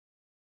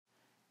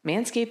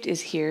Manscaped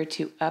is here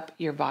to up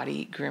your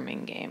body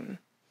grooming game.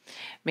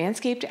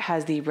 Manscaped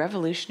has the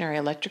revolutionary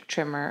electric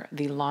trimmer,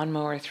 the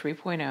Lawnmower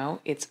 3.0.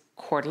 It's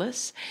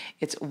cordless,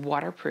 it's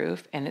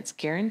waterproof, and it's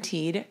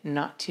guaranteed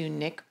not to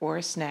nick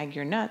or snag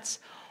your nuts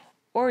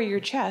or your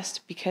chest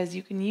because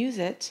you can use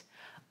it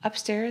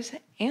upstairs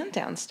and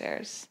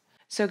downstairs.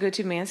 So go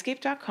to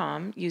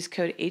manscaped.com, use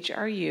code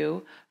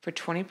HRU for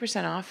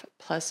 20% off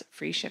plus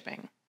free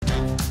shipping.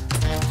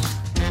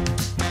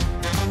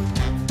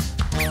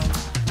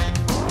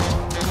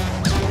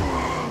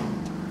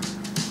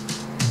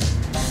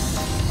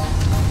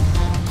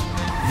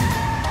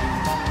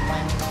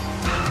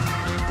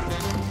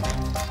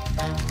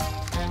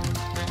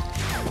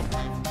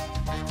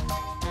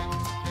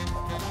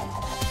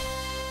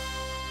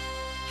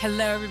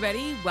 Hello,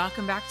 everybody.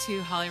 Welcome back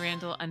to Holly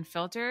Randall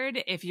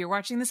Unfiltered. If you're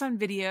watching this on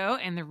video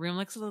and the room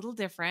looks a little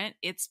different,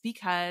 it's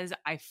because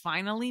I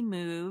finally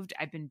moved.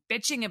 I've been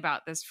bitching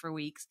about this for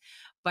weeks,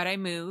 but I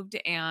moved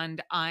and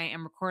I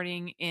am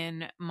recording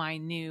in my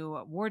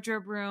new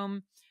wardrobe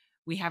room.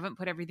 We haven't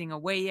put everything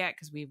away yet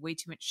because we have way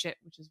too much shit,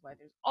 which is why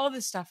there's all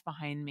this stuff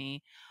behind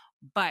me.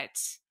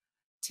 But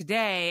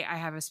today I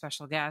have a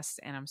special guest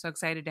and I'm so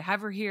excited to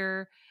have her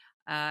here.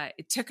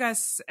 It took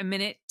us a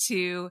minute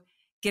to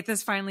get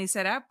this finally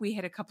set up. We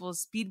had a couple of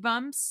speed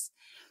bumps,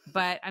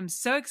 but I'm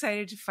so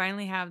excited to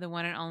finally have the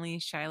one and only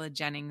Shyla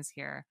Jennings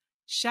here.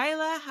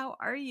 Shyla, how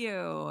are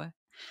you?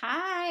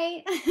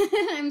 Hi.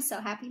 I'm so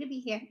happy to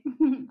be here.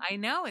 I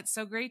know, it's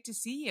so great to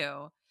see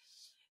you.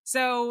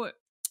 So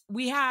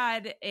we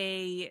had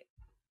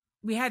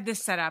this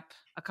set up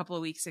a couple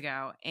of weeks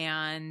ago,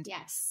 and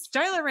yes,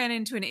 Shyla ran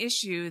into an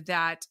issue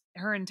that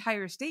her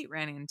entire state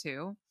ran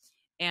into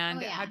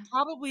and had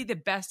probably the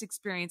best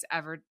experience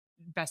ever.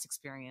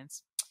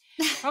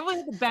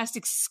 Probably the best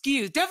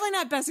excuse, definitely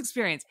not best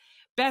experience,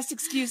 best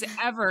excuse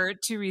ever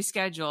to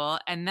reschedule.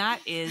 And that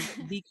is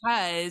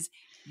because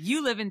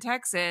you live in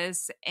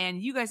Texas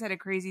and you guys had a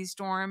crazy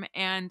storm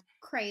and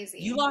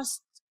you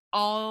lost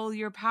all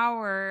your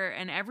power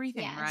and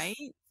everything, right?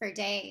 For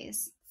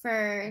days,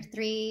 for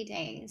 3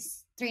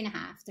 days,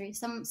 3.5,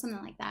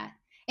 something like that.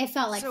 It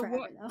felt like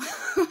forever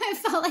though. It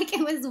felt like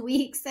it was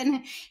weeks and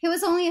it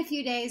was only a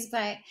few days,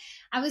 but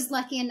I was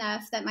lucky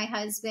enough that my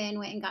husband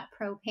went and got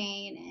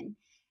propane and,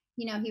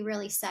 you know, he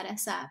really set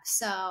us up.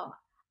 So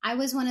I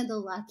was one of the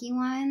lucky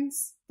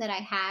ones that I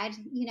had,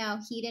 you know,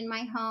 heat in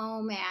my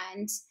home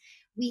and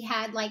we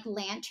had like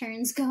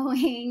lanterns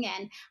going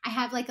and I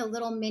have like a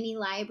little mini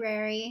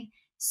library.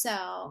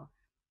 So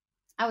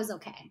I was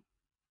okay.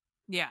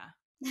 Yeah.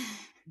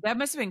 That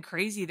must have been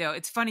crazy though.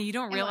 It's funny. You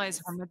don't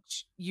realize how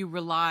much you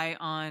rely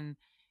on,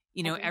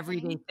 you know,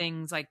 everyday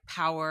things like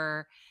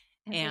power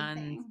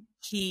and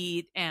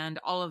heat and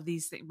all of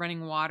these things,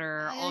 running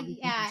water, all of these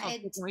things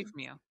taken away from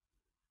you.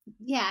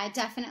 Yeah, it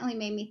definitely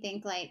made me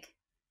think like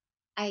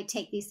I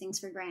take these things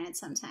for granted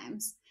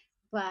sometimes,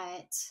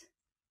 but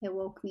it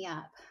woke me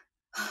up.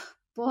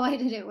 Boy,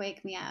 did it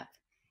wake me up.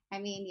 I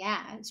mean,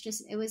 yeah,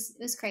 it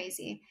was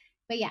crazy,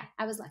 but yeah,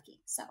 I was lucky.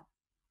 So,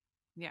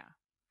 yeah.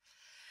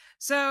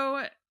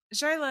 So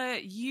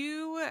Shyla,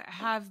 you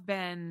have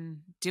been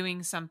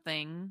doing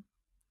certain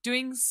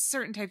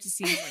types of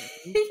scenes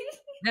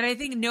that I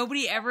think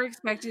nobody ever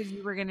expected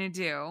you were going to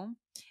do.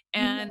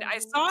 And I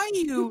saw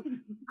you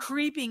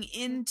creeping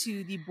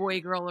into the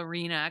boy-girl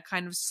arena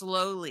kind of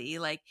slowly.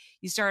 Like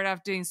you started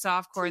off doing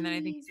softcore and then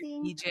I think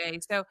you did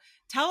DJ. So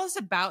tell us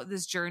about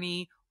this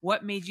journey.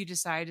 What made you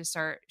decide to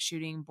start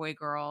shooting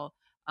boy-girl?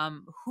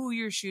 Who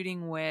you're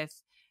shooting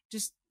with?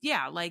 Just,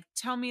 yeah, like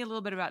tell me a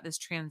little bit about this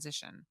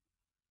transition.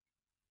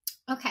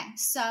 Okay,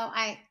 so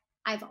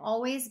I've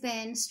always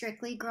been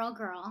strictly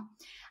girl.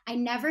 I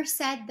never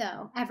said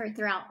though, ever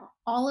throughout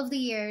all of the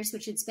years,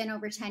 which it's been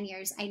over 10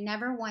 years, I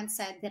never once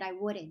said that I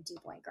wouldn't do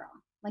boy girl.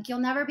 Like you'll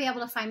never be able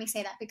to find me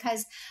say that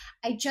because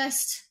I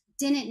just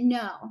didn't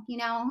know, you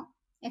know,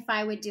 if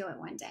I would do it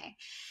one day.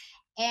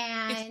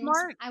 And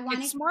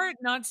it's smart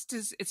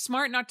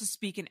not to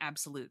speak in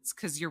absolutes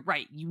because you're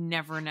right. You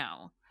never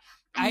know.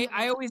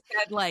 I always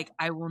said like,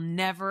 I will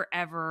never,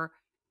 ever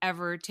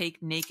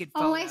take naked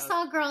photos. Oh, I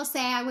saw girls say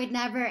I would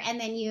never, and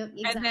then you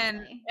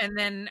exactly. And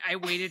then I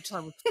waited till I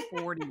was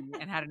 40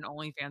 and had an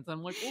OnlyFans.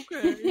 I'm like,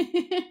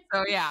 okay.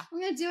 So yeah, I'm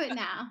gonna do it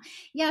now.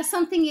 Yeah,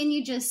 something in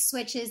you just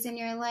switches, and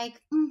you're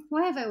like,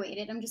 why have I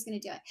waited? I'm just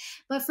gonna do it.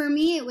 But for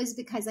me, it was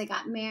because I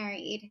got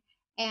married,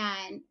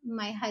 and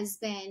my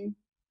husband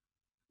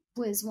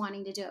was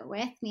wanting to do it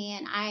with me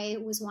and I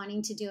was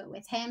wanting to do it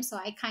with him. So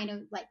I kind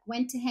of like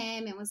went to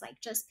him and was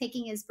like just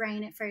picking his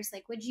brain at first,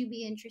 like, would you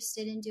be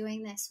interested in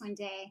doing this one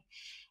day?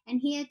 And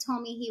he had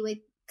told me he would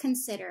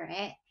consider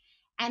it.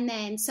 And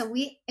then, so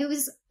it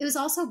was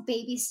also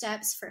baby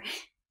steps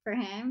for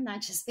him,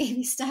 not just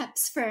baby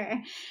steps for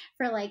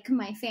like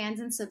my fans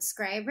and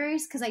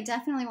subscribers. Cause I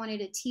definitely wanted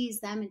to tease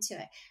them into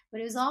it,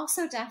 but it was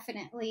also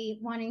definitely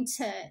wanting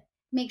to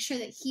make sure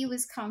that he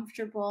was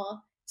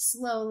comfortable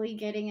slowly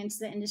getting into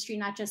the industry,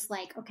 not just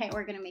like, okay,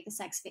 we're going to make a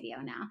sex video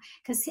now.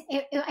 Because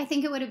I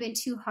think it would have been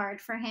too hard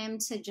for him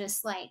to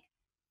just like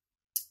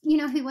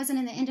he wasn't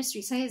in the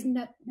industry. So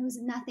there was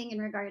nothing in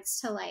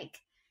regards to like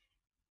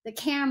the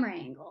camera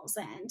angles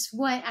and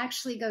what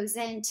actually goes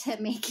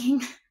into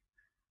making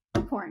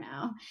a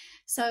porno.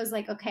 So I was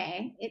like,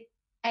 okay,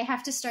 I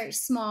have to start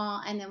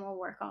small and then we'll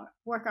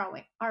work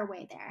our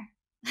way there.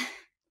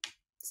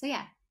 So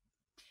yeah,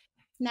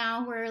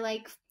 now we're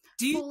like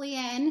fully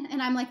in,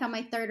 and I'm like on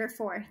my third or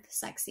fourth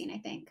sex scene. I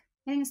think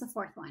it's the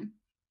fourth one.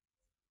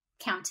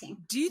 Counting.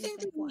 Do you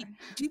think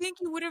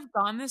you would have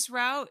gone this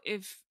route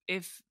if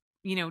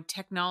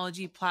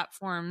technology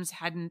platforms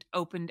hadn't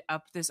opened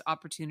up this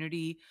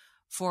opportunity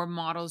for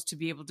models to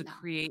be able to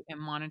create and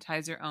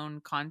monetize their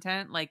own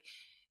content? Like,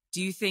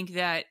 do you think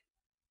that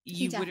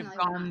you would have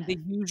gone the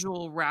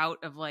usual route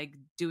of like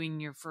doing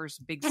your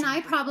first big scene? And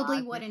I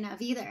probably wouldn't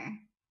have either.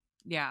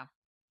 Yeah.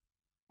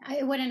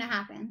 It wouldn't have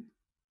happened.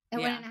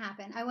 Wouldn't have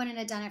happened. I wouldn't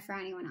have done it for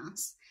anyone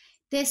else.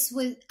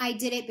 I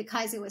did it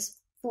because it was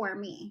for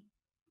me.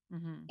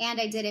 Mm-hmm. And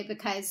I did it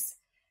because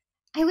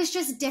I was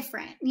just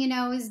different.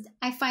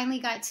 I finally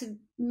got to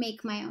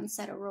make my own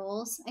set of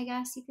rules, I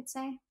guess you could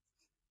say.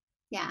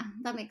 Yeah,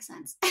 that makes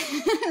sense.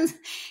 It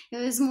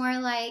was more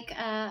like,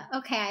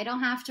 okay, I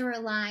don't have to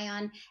rely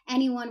on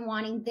anyone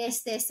wanting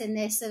this, and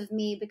this of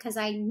me, because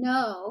I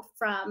know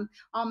from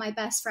all my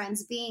best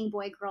friends being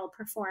boy-girl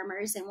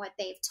performers and what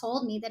they've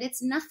told me that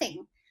it's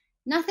nothing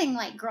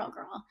like girl.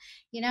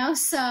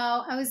 So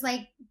I was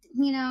like,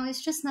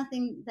 it's just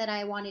nothing that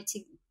I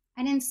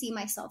didn't see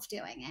myself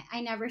doing it.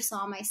 I never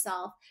saw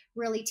myself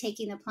really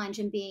taking the plunge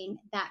and being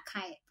that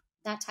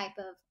type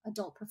of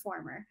adult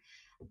performer.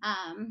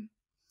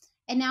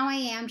 And now I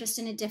am, just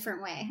in a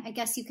different way. I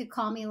guess you could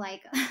call me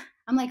like,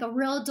 I'm like a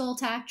real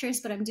adult actress,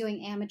 but I'm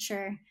doing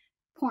amateur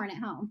porn at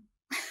home.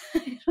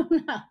 I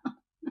don't know.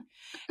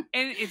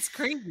 And it's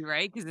crazy,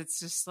 right? Because it's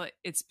just like,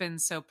 it's been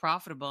so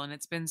profitable and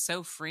it's been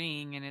so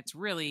freeing, and it's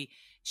really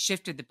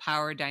shifted the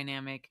power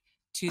dynamic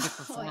to the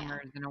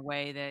performers in a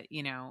way that,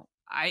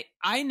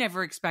 I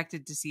never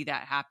expected to see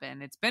that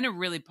happen. It's been a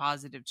really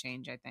positive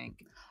change, I think.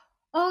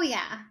 Oh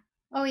yeah.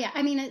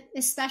 I mean,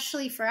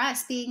 especially for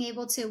us being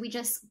able to, we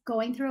just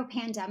going through a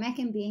pandemic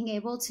and being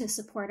able to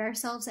support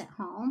ourselves at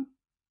home.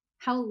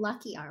 How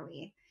lucky are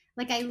we?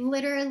 Like I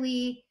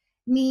literally,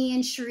 me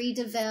and Cherie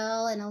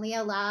DeVille and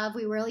Aaliyah Love,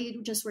 we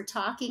really just were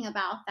talking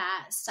about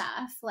that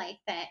stuff, like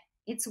that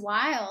it's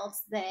wild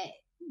that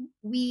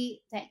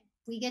we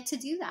get to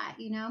do that,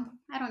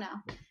 I don't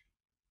know.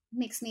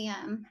 Makes me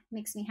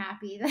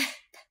happy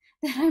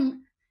that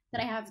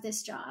I have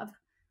this job.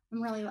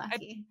 I'm really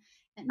lucky.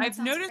 And that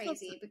sounds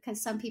crazy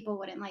because some people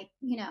wouldn't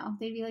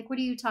they'd be like, what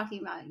are you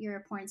talking about? You're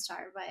a porn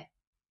star. But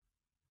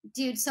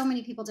dude, so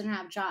many people didn't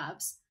have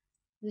jobs.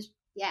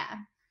 Yeah.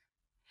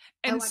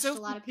 And I watched a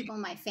lot of people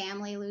in my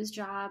family lose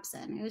jobs,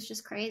 and it was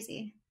just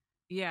crazy.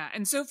 Yeah.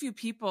 And so few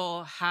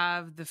people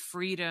have the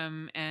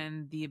freedom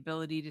and the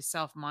ability to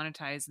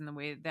self-monetize in the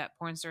way that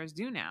porn stars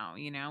do now,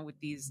 with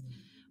these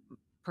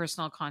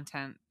personal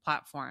content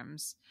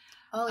platforms.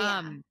 Oh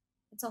yeah.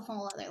 It's a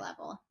whole other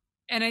level.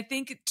 And I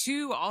think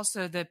too,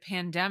 also the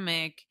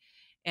pandemic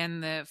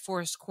and the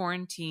forced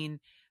quarantine,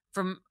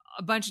 from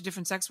a bunch of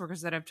different sex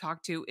workers that I've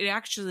talked to, it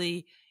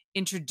actually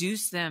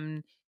introduced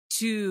them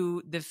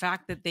to the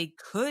fact that they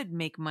could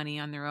make money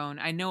on their own.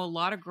 I know a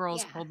lot of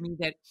girls told me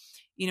that,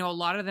 a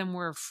lot of them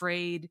were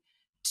afraid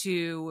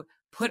to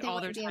put all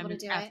their time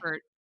and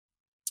effort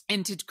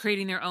into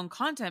creating their own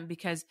content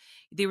because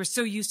they were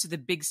so used to the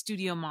big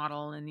studio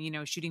model and,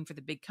 shooting for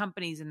the big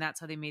companies, and that's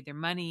how they made their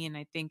money. And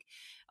I think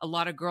a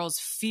lot of girls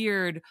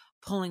feared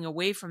pulling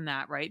away from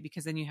that, right?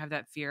 Because then you have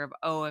that fear of,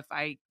 oh, if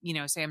I,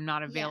 say I'm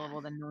not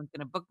available, then no one's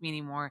going to book me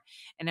anymore.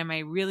 And am I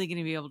really going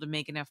to be able to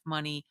make enough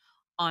money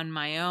on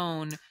my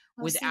own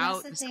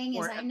without the thing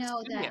is, I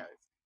know that.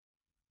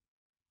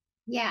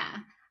 Yeah.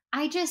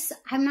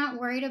 I'm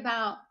not worried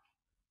about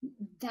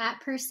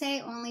that per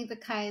se, only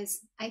because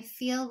I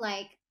feel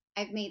like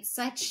I've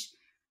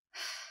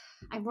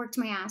worked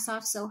my ass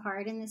off so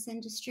hard in this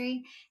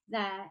industry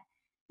that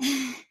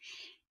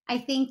I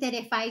think that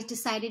if I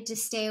decided to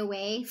stay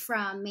away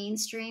from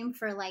mainstream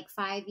for like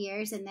 5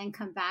 years and then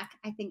come back,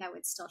 I think I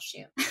would still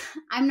shoot.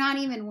 I'm not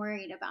even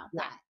worried about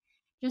that,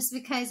 just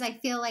because I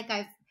feel like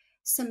I've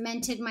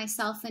cemented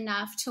myself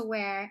enough to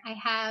where I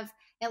have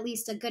at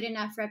least a good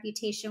enough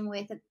reputation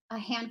with a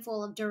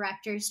handful of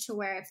directors to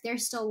where if they're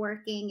still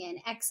working in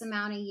X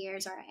amount of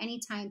years or any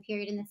time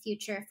period in the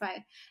future,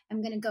 if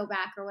I'm going to go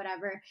back or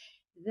whatever,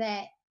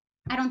 that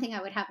I don't think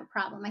I would have a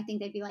problem. I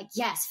think they'd be like,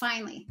 yes,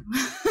 finally.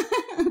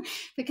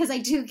 Because I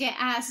do get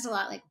asked a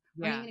lot, like,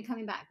 when are you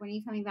coming back? When are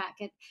you coming back?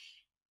 And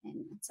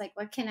it's like,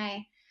 what can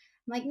I'm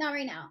like, not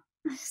right now.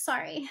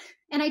 Sorry.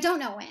 And I don't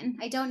know when.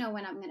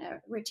 I'm going to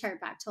return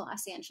back to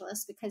Los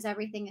Angeles because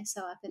everything is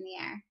so up in the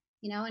air.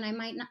 And I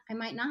might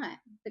not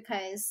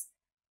because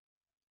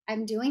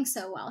I'm doing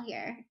so well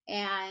here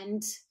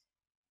and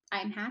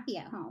I'm happy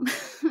at home.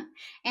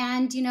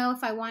 And,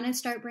 if I want to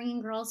start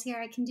bringing girls here,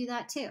 I can do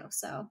that too.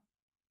 So.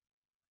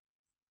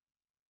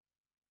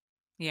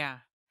 Yeah.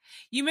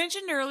 You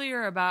mentioned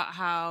earlier about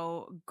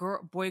how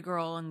boy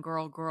girl and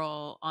girl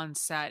girl on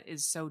set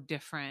is so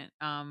different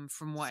from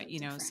So what,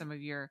 different some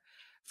of your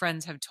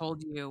friends have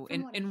told you.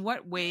 from what In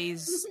what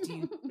ways do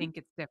you think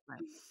it's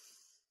different?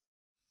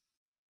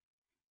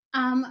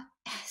 um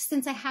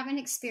since I haven't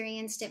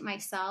experienced it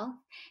myself,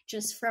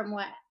 just from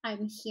what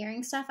I'm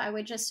hearing stuff, I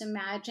would just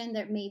imagine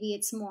that maybe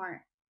it's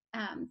more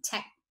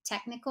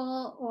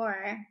technical,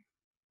 or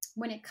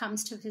when it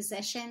comes to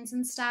positions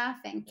and stuff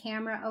and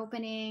camera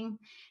opening.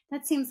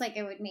 That seems like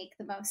it would make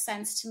the most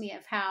sense to me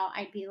of how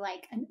I'd be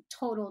like a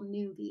total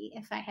newbie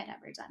if I had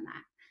ever done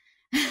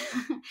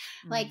that.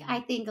 Like, I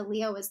Mm. think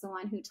Aaliyah was the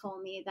one who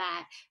told me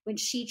that when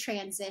she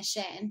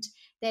transitioned,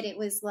 that it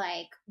was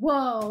like,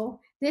 whoa,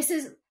 this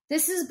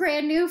is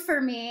brand new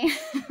for me.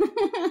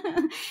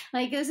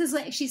 Like, this is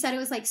like, she said it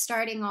was like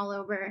starting all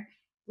over,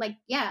 like,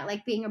 yeah,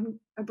 like being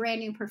a brand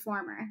new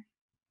performer.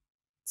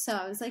 So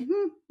I was like,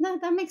 no,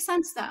 that makes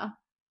sense though.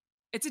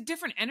 It's a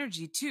different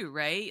energy too,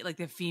 right? Like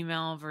the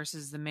female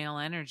versus the male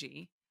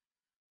energy.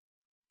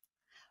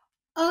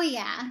 Oh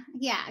yeah,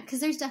 yeah. Because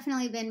there's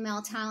definitely been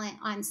male talent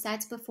on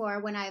sets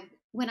before when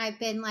I've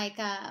been like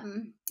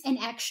an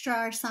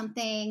extra or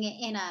something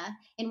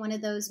in one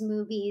of those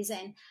movies,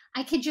 and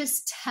I could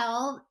just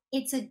tell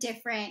it's a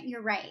different.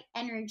 You're right,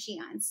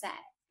 energy on set.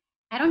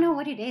 I don't know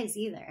what it is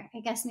either.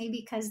 I guess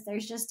maybe because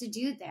there's just a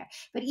dude there.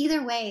 But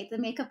either way, the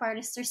makeup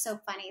artists are so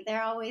funny.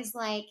 They're always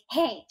like,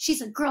 "Hey,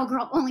 she's a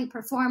girl only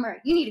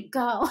performer. You need to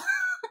go."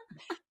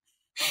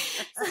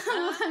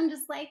 So I'm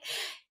just like,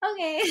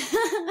 okay.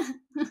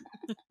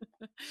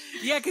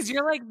 Yeah, because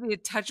you're like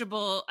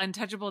the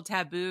untouchable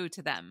taboo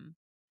to them.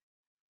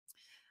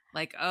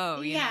 Like,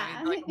 oh,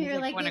 Yeah, like almost you're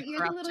like like want to you're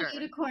the corrupt little her.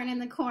 unicorn in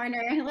the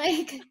corner.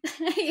 Like,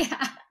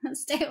 yeah,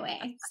 stay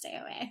away, stay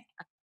away.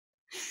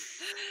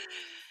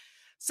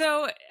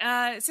 So,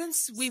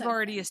 since we've So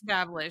already funny.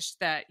 established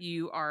that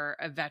you are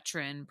a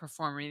veteran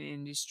performer in the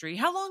industry,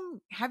 how long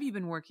have you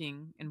been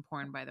working in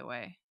porn, by the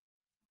way?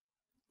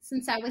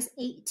 Since I was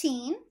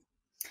 18,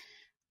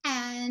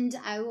 and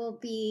I will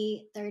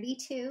be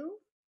 32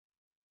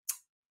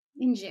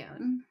 in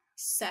June.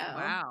 So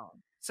Wow.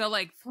 So,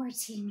 like,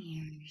 14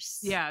 years.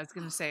 yeah, I was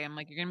going to say, I'm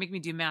like, you're going to make me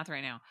do math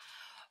right now.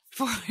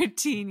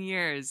 14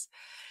 years.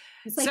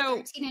 It's like So,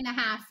 13 and a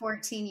half,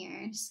 14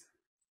 years.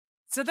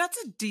 so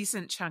that's a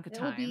decent chunk of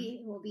time.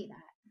 It will be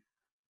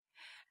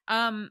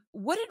that.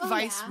 What Oh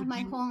advice yeah, would my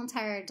you, whole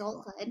entire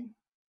adulthood.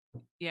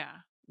 yeah,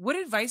 what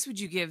advice would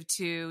you give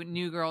to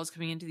new girls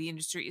coming into the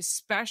industry,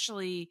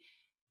 especially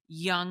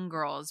young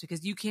girls?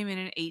 Because you came in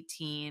at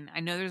 18. I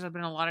know there's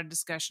been a lot of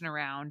discussion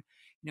around,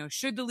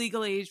 should the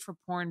legal age for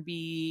porn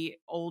be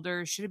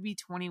older? Should it be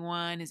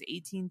 21? Is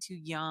 18 too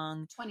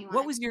young? What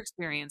 21. was your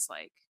experience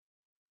like?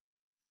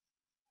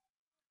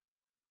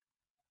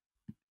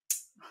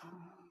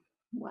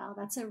 Well,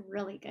 that's a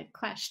really good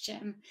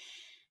question.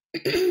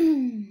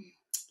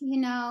 You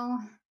know,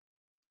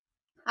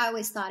 I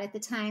always thought at the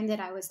time that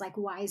I was like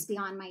wise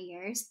beyond my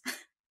years.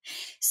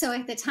 So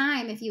at the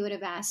time, if you would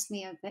have asked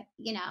me,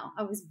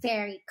 I was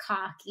very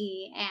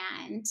cocky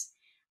and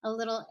a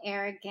little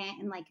arrogant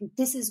and like,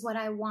 this is what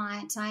I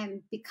want.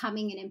 I'm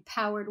becoming an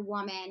empowered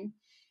woman.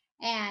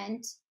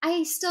 And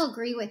I still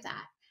agree with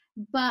that.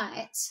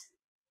 But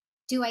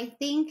do I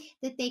think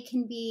that they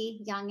can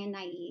be young and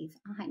naive?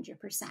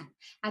 100%.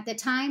 At the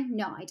time,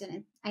 no, I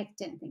didn't. I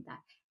didn't think that.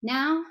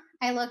 Now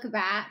I look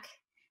back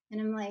and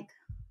I'm like,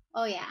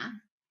 oh yeah,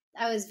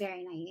 I was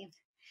very naive.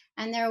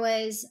 And there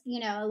was,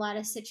 a lot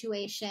of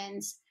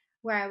situations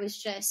where I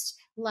was just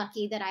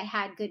lucky that I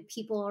had good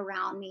people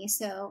around me.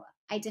 So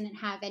I didn't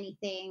have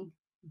anything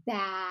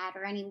bad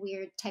or any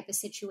weird type of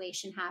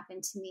situation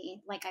happen to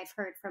me, like I've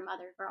heard from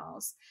other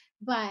girls.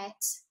 But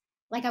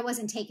like I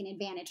wasn't taken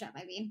advantage of,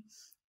 I mean.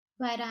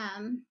 But I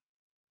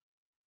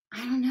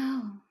don't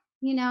know.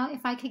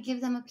 If I could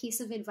give them a piece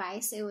of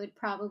advice, it would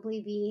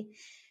probably be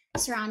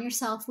surround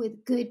yourself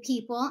with good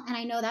people. And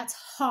I know that's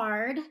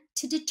hard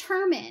to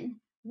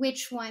determine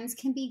which ones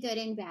can be good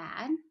and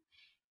bad,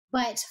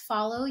 but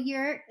follow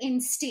your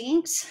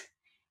instinct.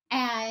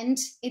 And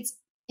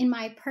in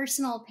my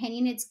personal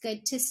opinion, it's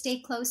good to stay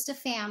close to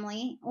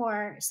family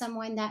or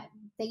someone that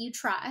you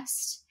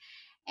trust,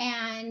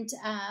 and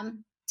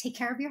take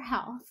care of your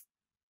health.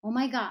 Oh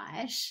my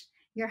gosh,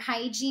 your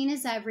hygiene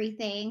is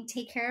everything.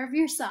 Take care of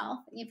yourself,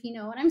 if you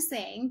know what I'm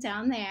saying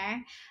down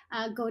there.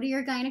 Go to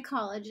your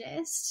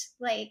gynecologist.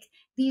 Like,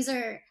 these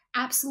are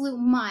absolute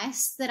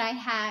musts that I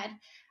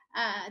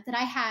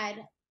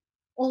had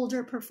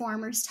older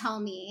performers tell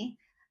me.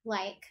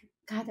 Like,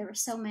 God, there were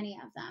so many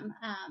of them.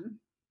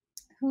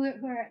 Who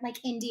are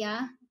like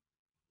India.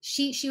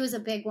 She was a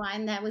big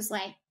one that was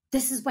like,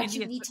 this is what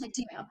you India, need to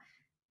do.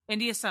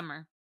 India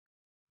Summer.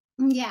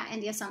 Yeah,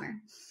 India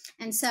Summer.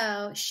 And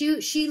so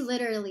she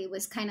literally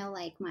was kind of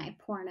like my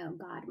porno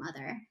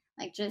godmother.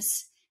 Like,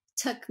 just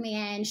took me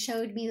in,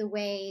 showed me the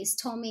ways,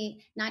 told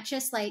me not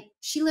just like,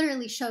 she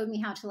literally showed me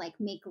how to like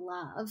make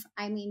love.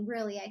 I mean,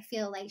 really, I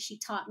feel like she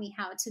taught me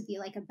how to be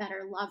like a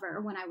better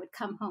lover when I would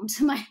come home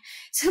to my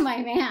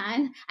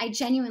man. I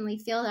genuinely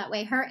feel that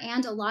way. Her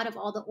and a lot of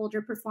all the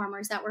older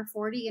performers that were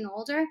 40 and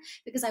older,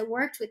 because I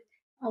worked with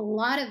a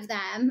lot of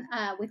them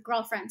with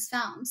Girlfriends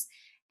Films.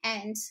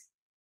 And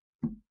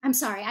I'm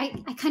sorry,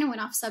 I kind of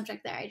went off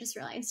subject there. I just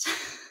realized.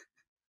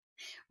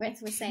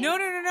 Was saying. No.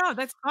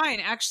 That's fine.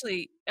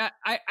 Actually,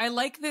 I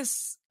like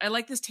this. I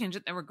like this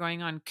tangent that we're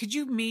going on. Could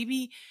you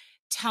maybe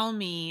tell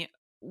me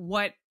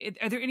are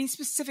there any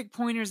specific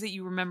pointers that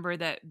you remember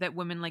that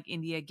women like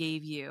India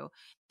gave you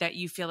that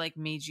you feel like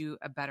made you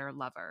a better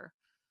lover?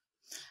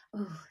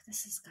 Oh,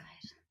 this is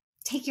good.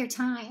 Take your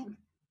time.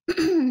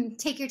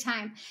 Take your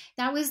time.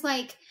 That was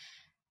like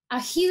a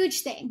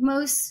huge thing.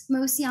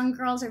 Most young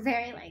girls are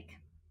very like,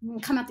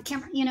 come up the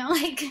camera,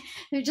 like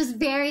they're just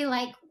very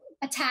like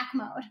attack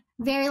mode.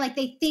 Very like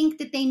they think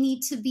they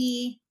need to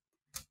be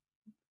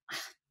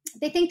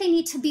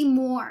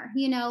more,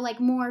 like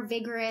more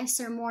vigorous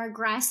or more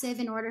aggressive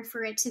in order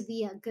for it to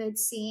be a good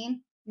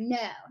scene.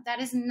 No, that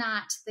is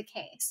not the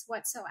case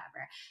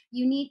whatsoever.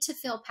 You need to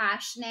feel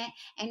passionate.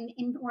 And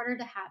in order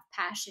to have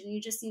passion, you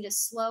just need to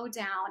slow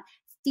down,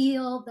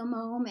 feel the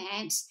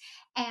moment,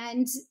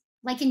 and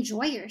like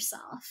enjoy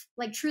yourself,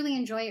 like truly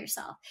enjoy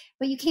yourself.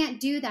 But you can't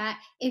do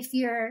that if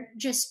you're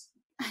just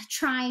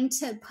trying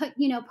to put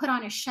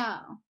on a show.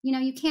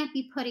 You can't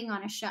be putting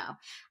on a show.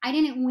 I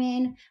didn't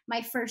win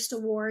my first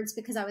awards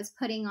because I was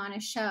putting on a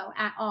show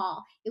at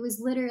all. It was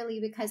literally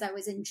because I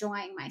was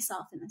enjoying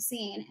myself in the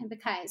scene, and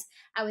because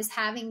I was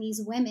having these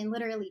women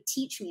literally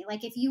teach me.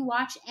 Like if you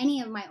watch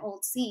any of my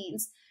old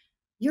scenes,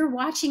 you're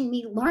watching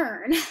me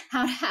learn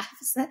how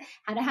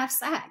to have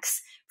sex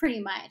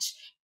pretty much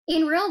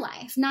in real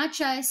life, not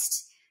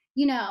just,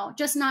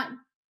 just not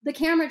the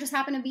camera just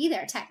happened to be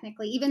there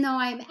technically, even though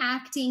I'm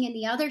acting in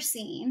the other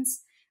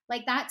scenes.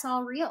 Like that's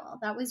all real.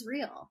 That was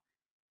real.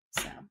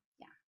 So,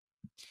 yeah.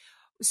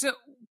 So,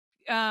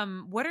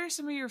 what are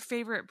some of your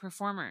favorite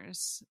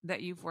performers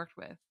that you've worked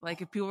with?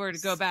 Like if people were to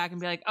go back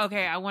and be like,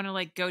 okay, I want to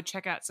like go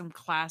check out some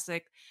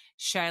classic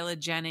Shyla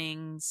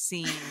Jennings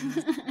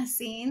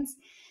scenes.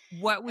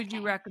 What would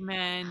you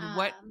recommend?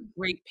 What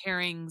great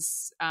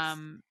pairings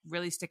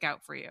really stick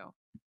out for you?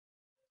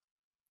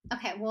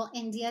 Okay, well,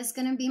 India's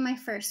going to be my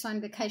first one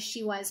because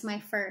she was my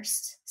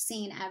first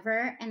scene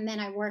ever. And then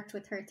I worked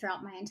with her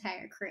throughout my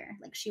entire career.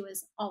 Like she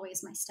was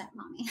always my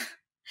stepmommy.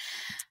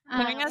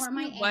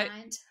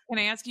 Can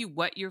I ask you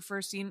what your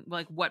first scene,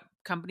 like what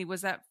company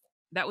was that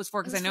was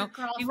for? Because I know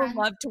people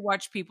love to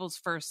watch people's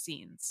first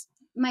scenes.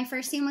 My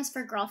first scene was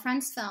for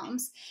Girlfriends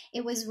Films.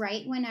 It was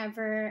right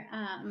whenever,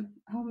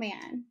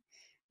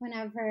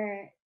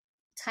 whenever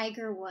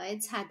Tiger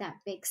Woods had that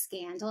big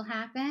scandal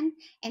happen.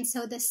 And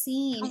so the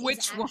scene Which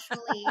is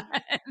actually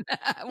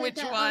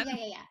which one? Oh,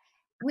 yeah.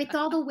 With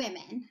all the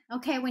women,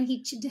 okay, when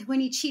he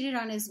cheated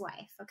on his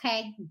wife,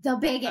 okay, the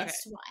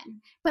biggest one.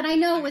 But I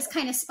know it was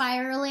kind of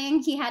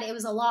spiraling. It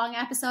was a long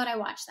episode. I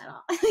watched that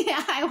all.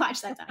 Yeah, I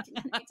watched that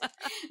documentary.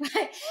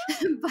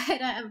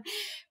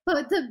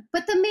 but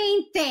the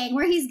main thing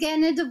where he's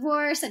getting a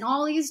divorce and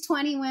all these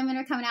 20 women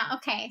are coming out.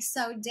 Okay,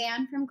 so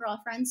Dan from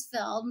Girlfriends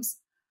Films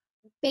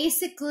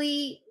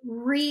basically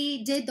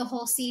redid the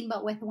whole scene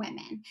but with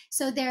women.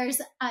 So there's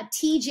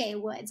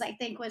TJ Woods, I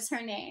think was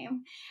her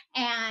name,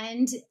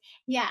 and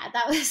yeah,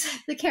 that was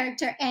the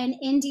character. And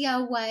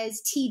India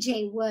was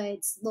TJ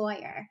Woods'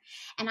 lawyer,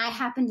 and I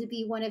happened to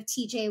be one of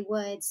TJ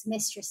Woods'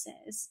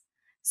 mistresses.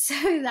 So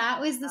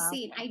that was the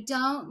scene. I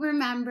don't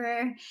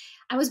remember.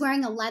 I was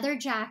wearing a leather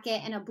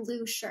jacket and a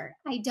blue shirt.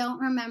 I don't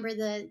remember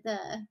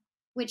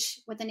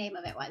what the name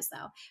of it was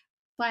though.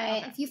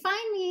 But if you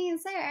find me,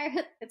 it's there.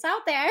 It's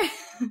out there.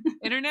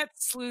 Internet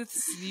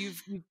sleuths,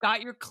 you've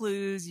got your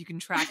clues. You can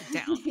track it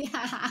down.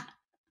 Yeah.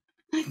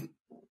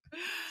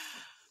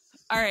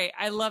 All right.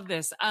 I love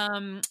this.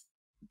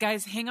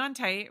 Guys, hang on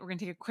tight. We're going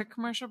to take a quick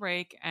commercial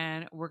break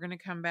and we're going to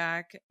come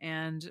back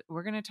and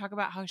we're going to talk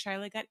about how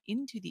Shyla got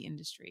into the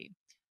industry.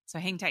 So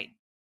hang tight.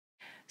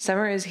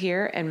 Summer is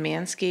here and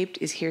Manscaped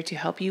is here to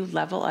help you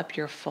level up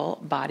your full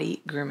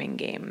body grooming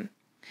game.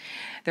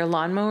 Their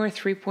Lawnmower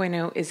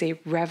 3.0 is a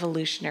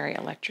revolutionary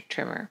electric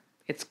trimmer.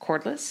 It's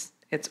cordless,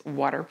 it's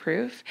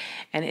waterproof,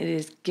 and it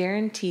is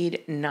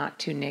guaranteed not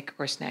to nick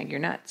or snag your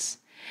nuts.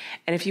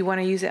 And if you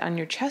want to use it on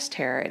your chest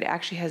hair, it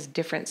actually has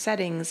different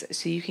settings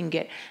so you can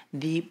get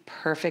the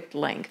perfect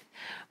length,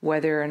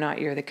 whether or not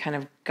you're the kind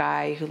of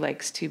guy who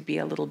likes to be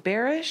a little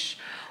bearish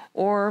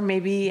or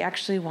maybe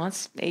actually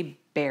wants a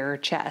bare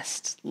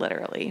chest,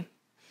 literally.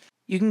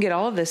 You can get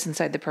all of this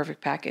inside the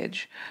perfect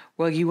package,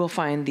 where you will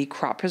find the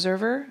Crop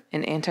Preserver,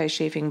 an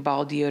anti-chafing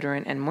ball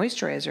deodorant and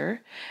moisturizer,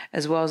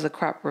 as well as the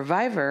Crop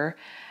Reviver,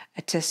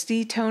 a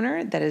testy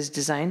toner that is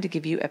designed to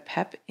give you a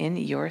pep in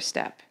your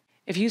step.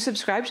 If you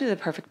subscribe to the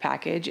perfect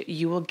package,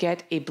 you will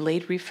get a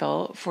blade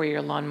refill for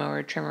your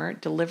lawnmower trimmer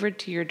delivered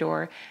to your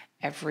door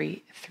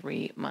every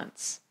 3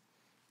 months.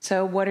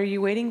 So what are you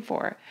waiting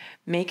for?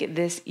 Make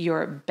this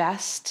your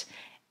best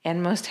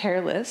and most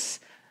hairless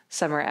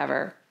summer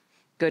ever.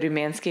 Go to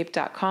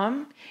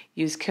manscaped.com,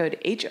 use code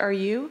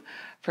HRU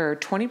for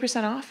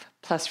 20% off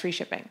plus free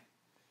shipping.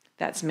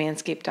 That's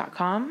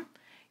manscaped.com,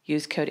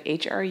 use code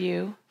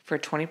HRU for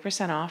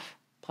 20% off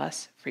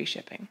plus free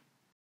shipping.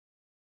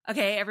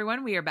 Okay,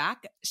 everyone, we are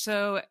back.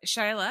 So,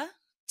 Shyla,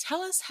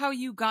 tell us how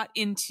you got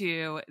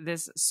into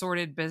this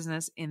sordid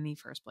business in the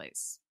first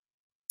place.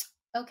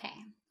 Okay.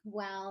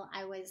 Well,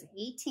 I was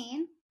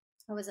 18.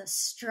 I was a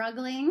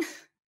struggling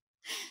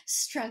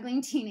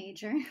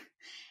teenager.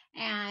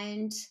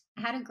 And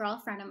I had a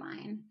girlfriend of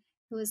mine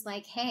who was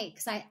like, hey,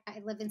 because I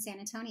live in San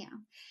Antonio.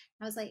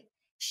 I was like,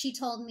 she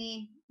told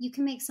me, you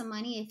can make some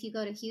money if you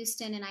go to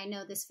Houston, and I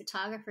know this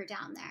photographer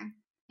down there,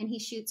 and he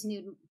shoots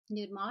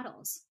nude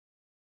models.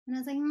 And I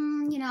was like,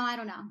 I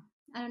don't know.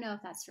 I don't know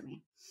if that's for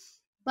me.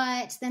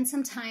 But then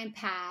some time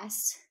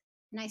passed,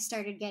 and I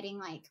started getting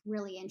like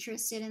really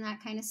interested in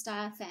that kind of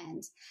stuff.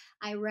 And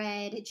I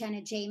read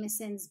Jenna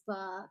Jameson's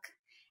book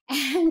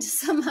and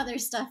some other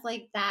stuff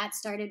like that.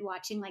 Started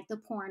watching like the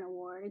porn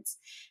awards.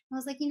 I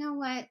was like, you know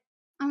what?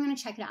 I'm going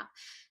to check it out.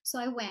 So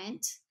I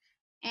went,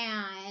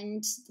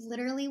 and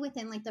literally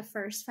within like the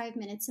first 5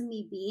 minutes of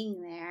me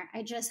being there,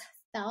 I just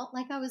felt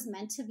like I was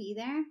meant to be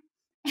there.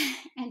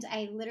 And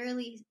I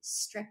literally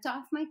stripped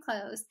off my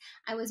clothes.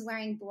 I was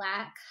wearing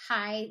black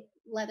high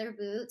leather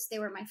boots. They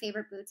were my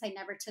favorite boots. I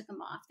never took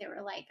them off. They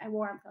were like, I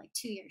wore them for like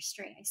 2 years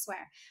straight, I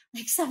swear.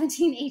 Like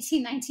 17,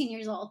 18, 19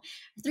 years old,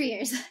 3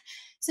 years.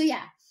 So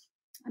yeah,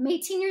 I'm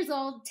 18 years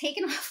old,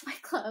 taking off my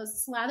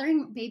clothes,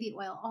 slathering baby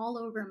oil all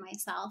over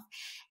myself.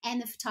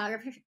 And the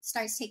photographer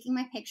starts taking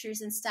my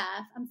pictures and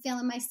stuff. I'm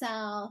feeling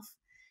myself.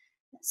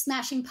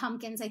 Smashing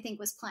Pumpkins, I think,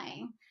 was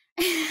playing.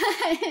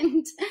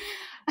 And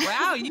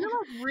wow, you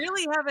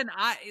really have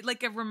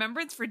a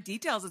remembrance for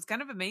details. It's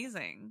kind of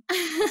amazing.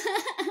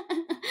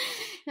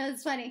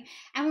 That's funny.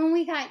 And when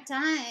we got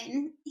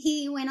done,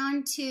 he went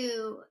on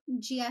to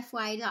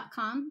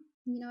gfy.com.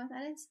 You know what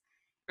that is?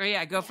 Oh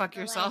yeah,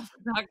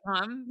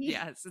 gofuckyourself.com.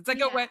 Yes. It's like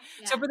yeah, a web.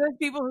 Yeah. So for those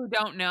people who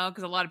don't know,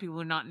 because a lot of people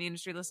who are not in the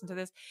industry listen to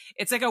this,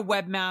 it's like a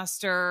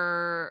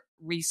webmaster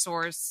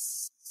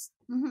resource.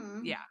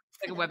 Mm-hmm. Yeah.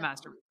 It's like a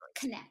webmaster resource.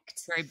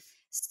 Connect.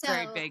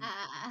 Very big.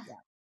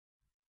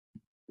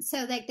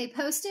 So like he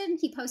posted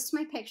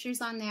my pictures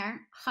on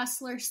there.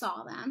 Hustler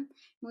saw them and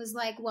was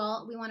like,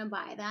 well, we want to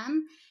buy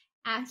them.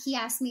 He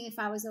asked me if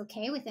I was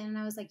okay with it. And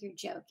I was like, you're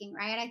joking,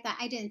 right?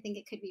 I didn't think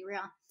it could be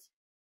real.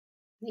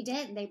 They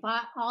did. They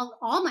bought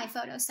all my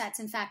photo sets,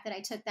 in fact, that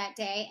I took that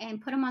day, and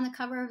put them on the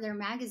cover of their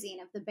magazine,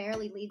 of the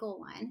Barely Legal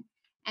one.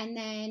 And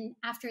then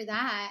after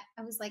that,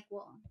 I was like,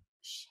 well,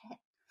 shit.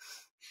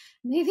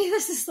 Maybe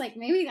there's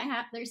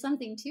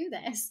something to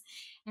this.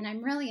 And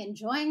I'm really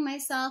enjoying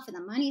myself, and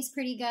the money's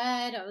pretty good.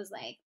 I was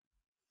like,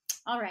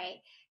 all right.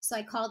 So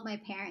I called my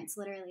parents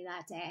literally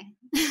that day.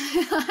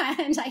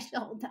 And I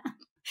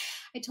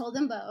told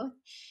them both.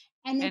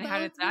 And how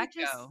did that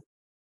go?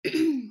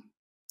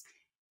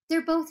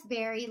 They're both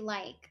very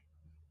like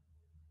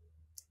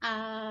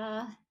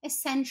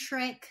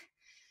eccentric,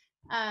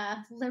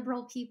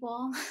 liberal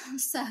people.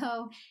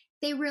 So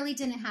they really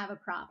didn't have a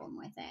problem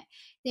with it.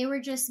 They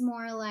were just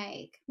more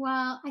like,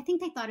 well, I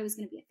think they thought it was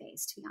going to be a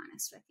phase, to be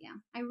honest with you.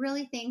 I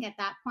really think at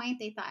that point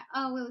they thought,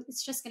 oh, well,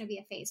 it's just going to be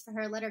a phase for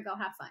her. Let her go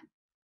have fun.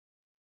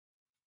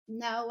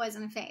 No, it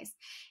wasn't a phase.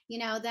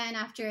 Then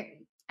after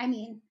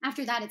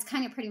that, it's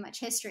kind of pretty much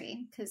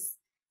history, because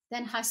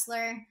then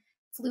Hustler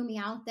flew me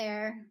out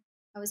there.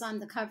 I was on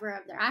the cover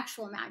of their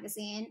actual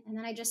magazine. And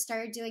then I just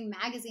started doing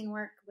magazine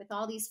work with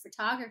all these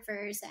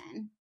photographers,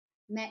 and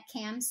met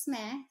Cam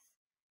Smith,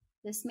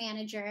 this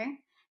manager,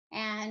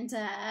 and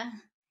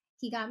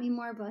he got me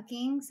more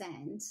bookings,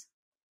 and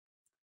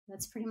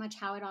that's pretty much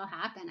how it all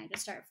happened. I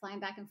just started flying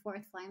back and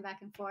forth.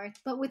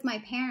 But with my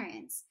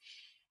parents,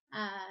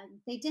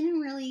 they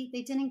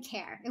didn't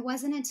care. It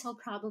wasn't until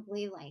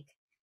probably like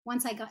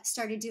once I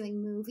started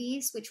doing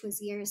movies, which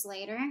was years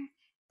later,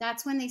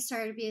 that's when they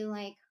started being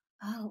like,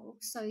 oh,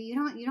 so you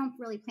don't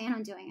really plan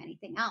on doing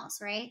anything else,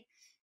 right?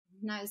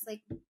 And I was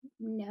like,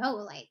 no,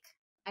 like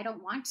I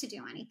don't want to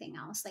do anything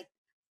else. Like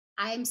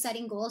I'm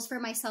setting goals for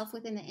myself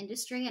within the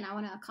industry, and I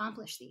want to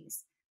accomplish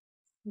these.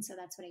 And so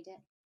that's what I did.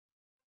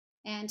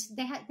 And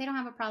they don't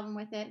have a problem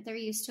with it. They're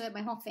used to it.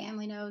 My whole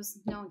family knows.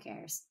 No one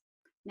cares.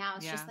 Now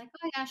it's just like,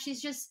 oh yeah,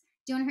 she's just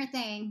doing her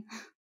thing.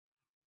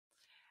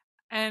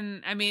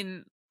 And I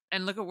mean,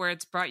 and look at where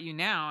it's brought you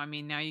now. I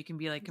mean, now you can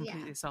be like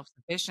completely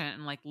self-sufficient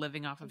and like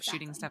living off of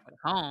shooting stuff at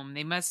home.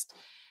 They must.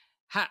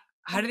 How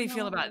do they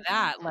feel about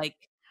that? Like,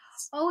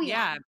 oh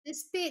yeah.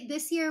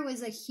 This year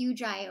was a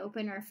huge eye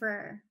opener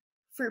for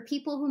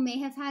people who may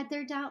have had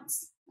their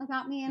doubts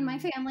about me and my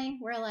family.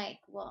 We're like,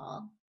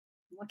 well,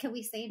 what can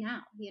we say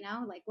now?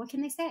 Like, what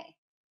can they say?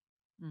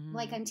 Mm-hmm.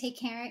 Like, I'm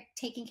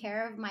taking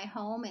care of my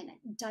home and a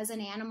dozen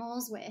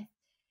animals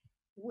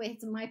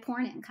with my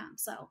porn income.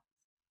 So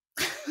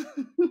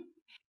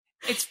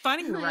it's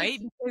funny, right?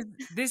 Because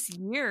this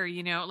year,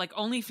 like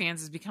OnlyFans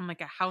has become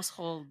like a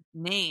household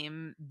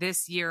name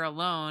this year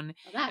alone.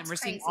 Well, that's and we're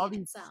seeing crazy all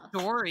these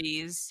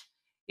stories.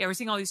 yeah, we're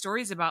seeing all these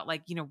stories about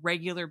like,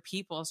 regular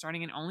people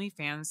starting an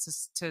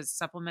OnlyFans to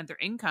supplement their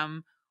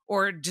income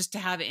or just to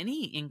have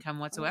any income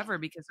whatsoever,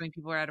 because so many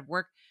people are out of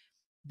work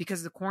because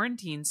of the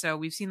quarantine. So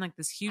we've seen like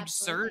this huge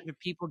surge of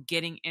people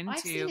getting into. I've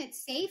seen it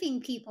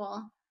saving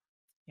people.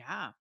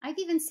 Yeah. I've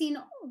even seen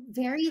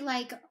very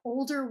like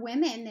older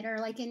women that are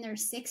like in their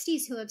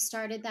 60s who have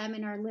started them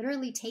and are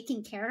literally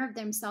taking care of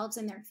themselves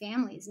and their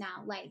families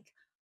now. Like,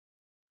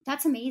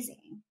 that's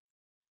amazing.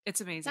 It's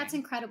amazing. That's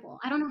incredible.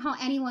 I don't know how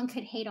anyone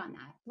could hate on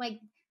that. Like,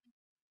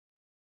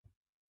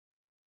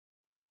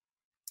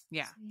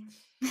 yeah.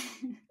 So,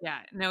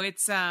 yeah. No,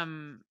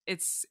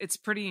 it's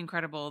pretty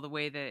incredible the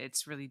way that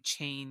it's really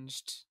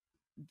changed.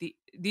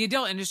 The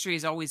adult industry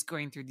is always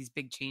going through these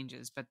big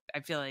changes, but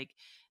I feel like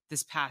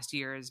this past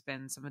year has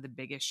been some of the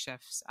biggest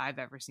shifts I've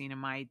ever seen in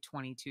my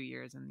 22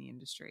 years in the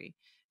industry.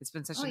 It's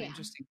been such an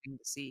interesting thing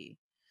to see.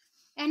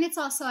 And it's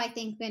also, I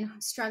think, been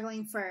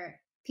struggling for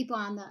people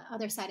on the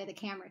other side of the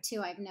camera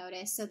too, I've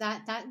noticed. So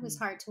that was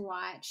hard to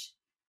watch.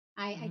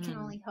 I can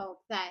only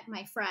hope that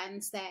my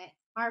friends that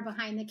are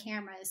behind the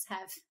cameras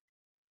have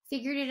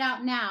figured it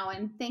out now.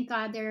 And thank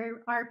God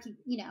there are,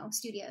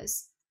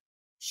 studios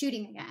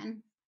shooting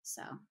again.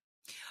 So.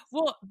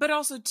 Well, but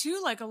also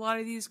too, like a lot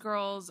of these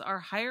girls are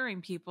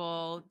hiring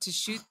people to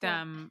shoot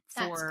them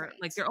for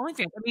like their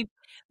OnlyFans. I mean,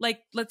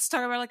 like let's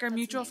talk about like our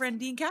mutual friend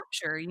Dean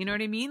Capture. You know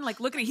what I mean? Like,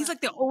 look at it. He's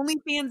like the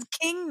OnlyFans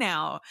king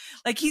now.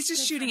 Like he's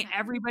just shooting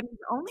everybody's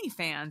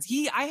OnlyFans.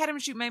 I had him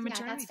shoot my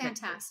maternity. Yeah, that's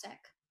fantastic.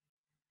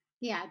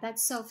 Yeah,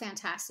 that's so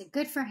fantastic.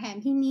 Good for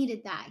him. He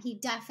needed that. He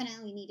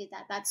definitely needed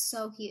that. That's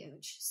so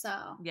huge.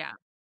 So yeah,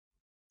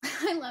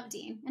 I love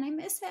Dean and I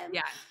miss him.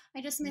 Yeah,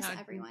 I just miss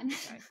everyone.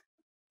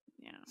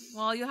 Yeah.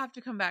 Well, you'll have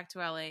to come back to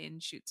LA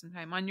and shoot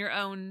sometime on your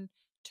own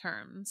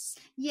terms.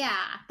 Yeah,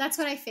 that's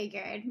what I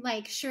figured.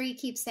 Like Sheree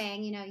keeps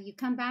saying, you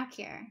come back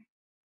here.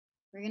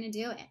 We're going to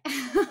do it.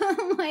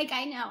 Like,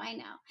 I know.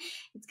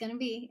 It's going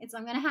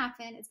to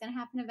happen. It's going to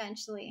happen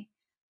eventually.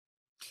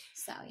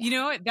 So,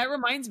 yeah. That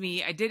reminds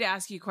me, I did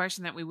ask you a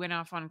question that we went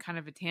off on kind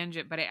of a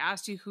tangent, but I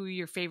asked you who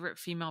your favorite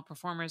female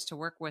performers to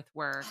work with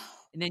were.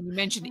 And then you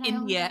mentioned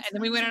India, and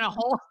then we went on a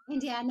whole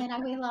India, and then I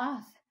went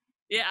off.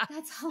 Yeah.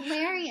 That's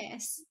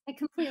hilarious. I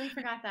completely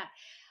forgot that.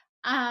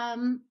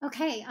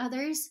 Okay,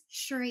 others,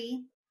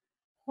 Sheree.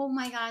 Oh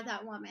my God,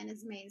 that woman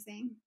is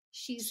amazing.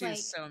 She's like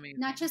so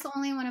amazing. Not just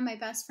only one of my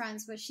best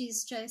friends, but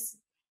she's just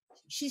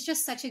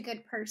such a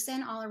good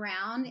person all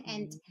around.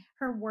 And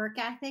her work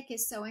ethic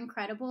is so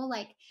incredible.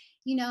 Like,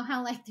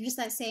 how like there's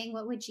that saying,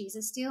 what would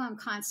Jesus do? I'm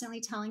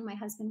constantly telling my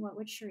husband, what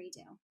would Sheree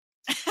do?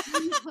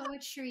 What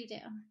would Sheree do?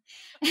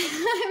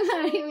 I'm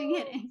not even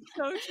kidding.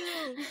 So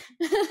true.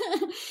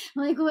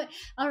 Like, what?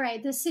 All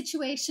right, the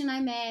situation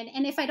I'm in,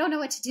 and if I don't know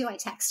what to do, I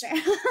text her.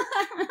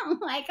 I'm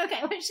like,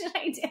 okay, what should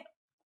I do?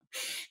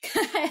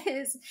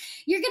 Because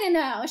you're gonna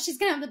know she's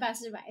gonna have the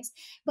best advice.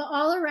 But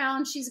all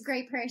around, she's a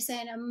great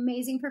person,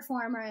 amazing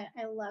performer.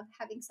 I love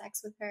having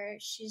sex with her.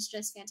 She's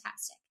just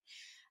fantastic.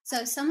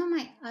 So some of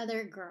my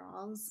other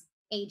girls,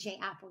 AJ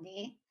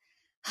Applegate,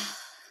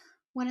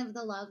 one of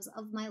the loves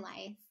of my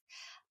life.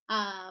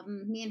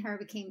 Me and her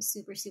became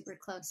super, super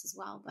close as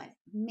well. But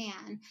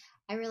man,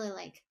 I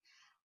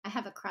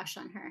have a crush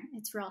on her.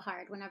 It's real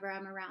hard whenever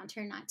I'm around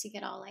her not to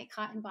get all like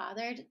hot and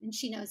bothered. And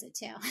she knows it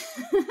too.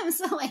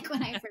 So like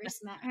when I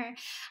first met her,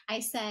 I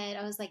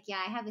was like,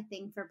 yeah, I have a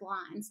thing for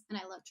blondes. And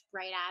I looked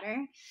right at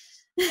her.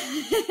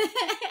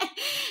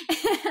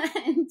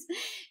 And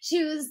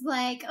she was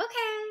like,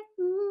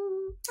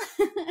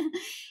 okay.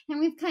 And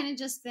we've kind of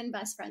just been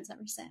best friends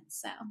ever since.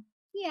 So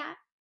yeah.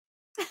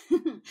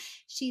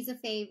 She's a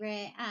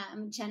favorite.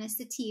 Jenna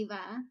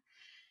Sativa.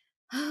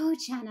 Oh,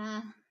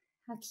 Jenna,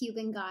 a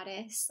Cuban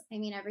goddess. I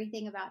mean,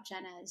 everything about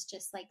Jenna is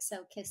just like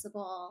so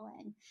kissable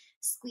and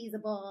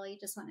squeezable. You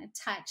just want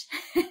to touch.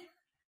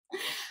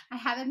 I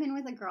haven't been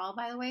with a girl,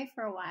 by the way,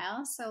 for a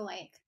while. So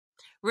like,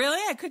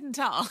 really? I couldn't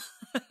tell.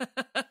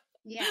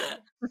 Yeah.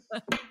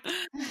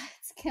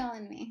 It's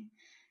killing me.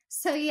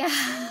 So yeah.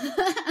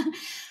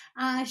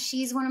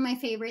 She's one of my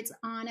favorites,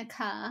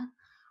 Annika.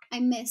 I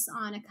miss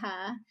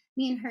Annika.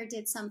 Me and her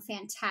did some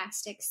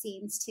fantastic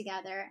scenes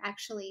together.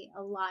 Actually,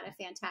 a lot of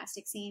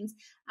fantastic scenes.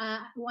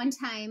 One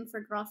time for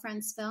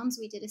Girlfriends Films,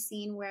 we did a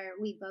scene where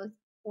we both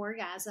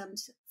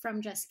orgasmed from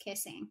just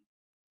kissing.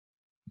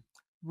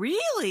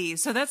 Really?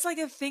 So that's like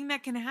a thing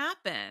that can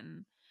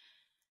happen.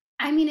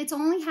 I mean, it's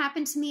only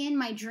happened to me in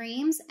my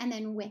dreams and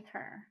then with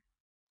her.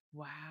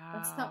 Wow.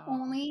 That's the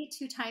only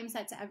 2 times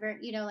that's ever,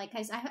 like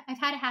I've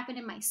had it happen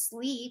in my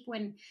sleep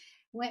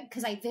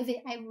because I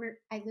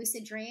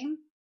lucid dream.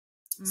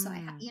 So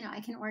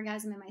I can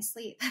orgasm in my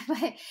sleep,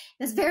 but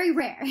that's very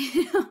rare,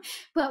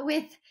 but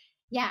I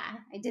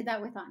did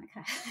that with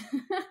Annika.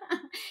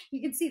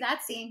 You can see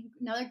that scene,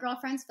 another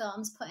Girlfriends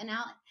Films, putting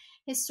out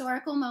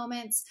historical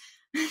moments.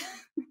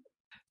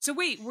 So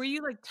wait, were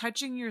you like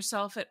touching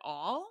yourself at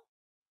all?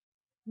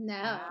 No,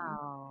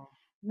 wow.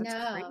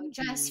 No, crazy.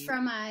 Just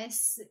from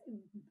us,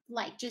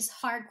 like just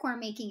hardcore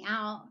making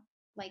out,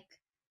 like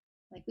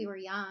we were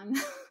young.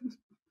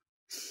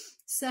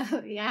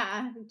 So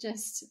yeah,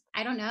 just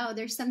I don't know.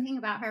 There's something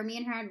about her. Me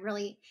and her had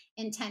really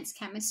intense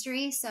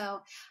chemistry,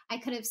 so I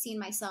could have seen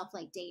myself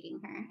like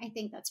dating her. I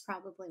think that's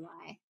probably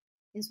why,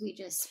 is we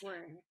just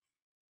were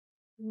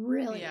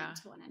really Yeah.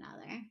 into one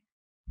another.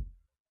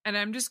 And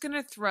I'm just going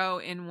to throw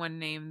in one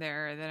name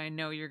there that I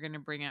know you're going to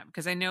bring up,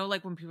 because I know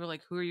like when people are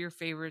like, who are your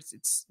favorites?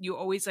 It's you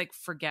always like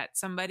forget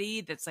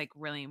somebody that's like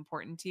really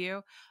important to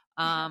you.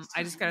 I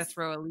just got to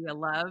throw Aaliyah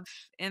Love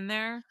in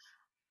there.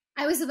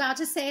 I was about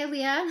to say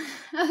Aaliyah.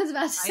 I was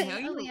about to I say know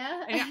you.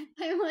 Aaliyah.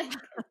 I'm like,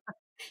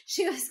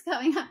 she was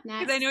coming up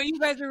Because I next. know you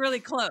guys are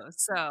really close.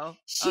 So I was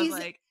She's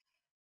like,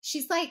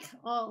 she's like,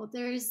 oh,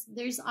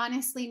 there's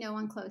honestly no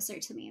one closer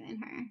to me than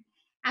her.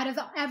 Out of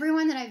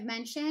everyone that I've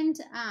mentioned,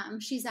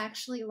 she's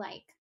actually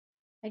like,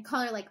 I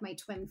call her like my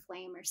twin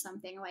flame or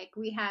something. Like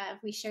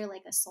we share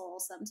like a soul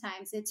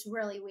sometimes. It's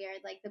really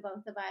weird. Like the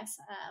both of us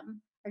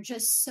are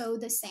just so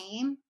the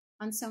same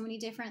on so many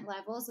different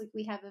levels. Like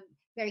we have a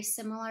very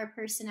similar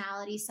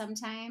personality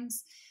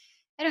sometimes.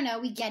 I don't know.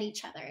 We get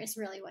each other is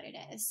really what it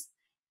is.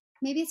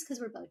 Maybe it's because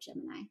we're both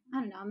Gemini. I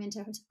don't know. I'm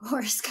into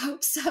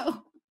horoscopes,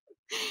 so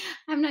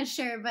I'm not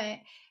sure.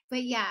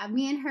 But yeah,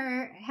 me and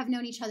her have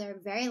known each other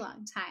a very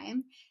long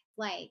time,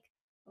 like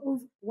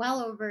well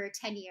over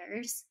 10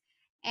 years.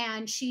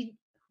 And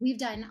we've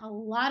done a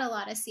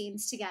lot of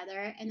scenes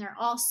together, and they're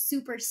all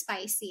super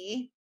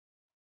spicy.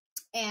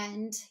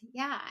 And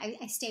yeah,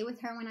 I stay with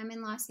her when I'm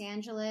in Los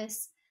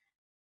Angeles.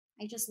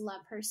 I just love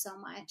her so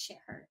much. It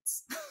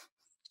hurts.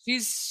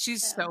 she's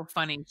so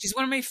funny. She's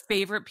one of my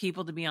favorite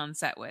people to be on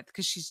set with,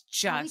 because she's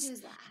All we do just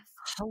is laugh.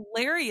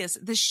 hilarious.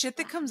 The shit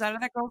that comes out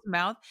of that girl's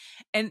mouth,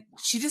 and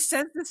she just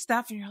says this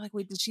stuff, and you're like,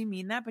 wait, did she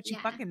mean that? But she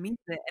Yeah. fucking means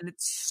it, and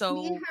it's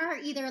Me and so her are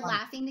either fun.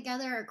 laughing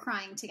together or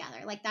crying together.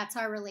 Like that's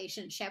our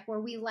relationship,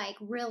 where we like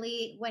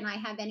really, when I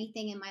have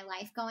anything in my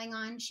life going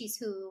on, she's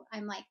who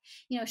I'm like,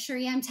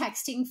 Shuri, I'm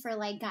texting for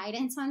like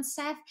guidance on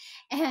stuff,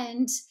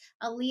 and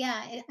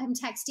Aaliyah, I'm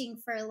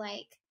texting for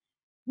like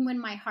when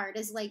my heart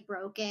is like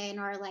broken,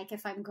 or like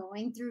if I'm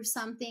going through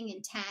something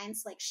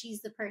intense. Like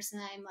she's the person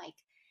that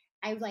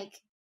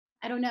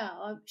I don't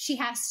know. She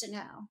has to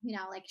know,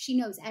 like she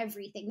knows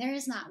everything. There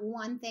is not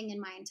one thing in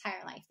my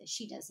entire life that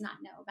she does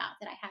not know about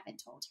that I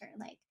haven't told her.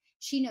 Like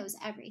she knows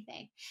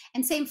everything.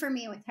 And same for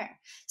me with her.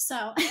 So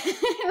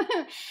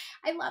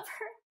I love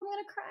her. I'm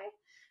going to cry.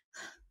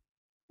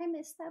 I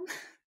miss them.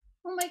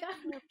 Oh my God.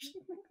 I'm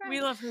actually gonna cry.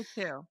 We love her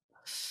too.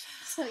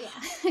 So yeah,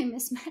 I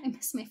miss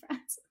my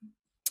friends.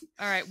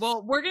 All right.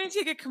 Well, we're going to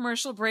take a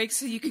commercial break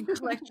so you can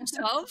collect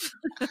yourself.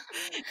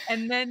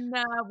 And then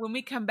when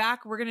we come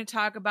back, we're going to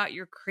talk about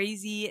your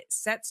crazy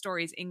set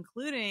stories,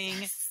 including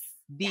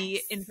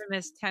the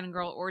infamous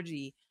 10-girl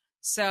orgy.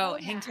 So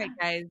hang tight,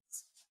 guys.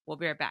 We'll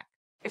be right back.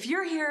 If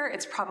you're here,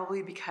 it's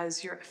probably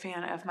because you're a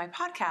fan of my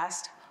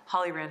podcast,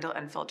 Holly Randall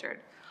Unfiltered.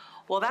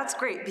 Well, that's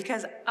great,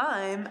 because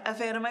I'm a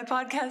fan of my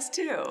podcast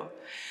too.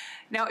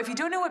 Now, if you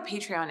don't know what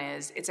Patreon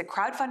is, it's a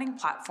crowdfunding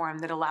platform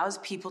that allows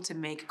people to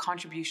make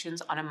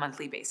contributions on a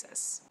monthly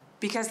basis.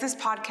 Because this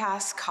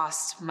podcast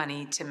costs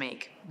money to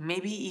make,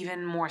 maybe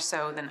even more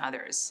so than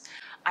others.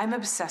 I'm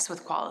obsessed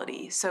with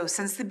quality, so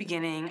since the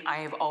beginning, I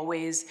have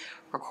always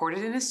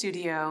recorded in a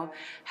studio,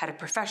 had a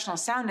professional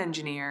sound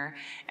engineer,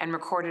 and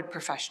recorded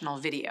professional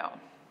video.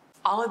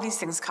 All of these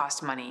things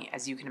cost money,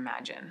 as you can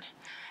imagine.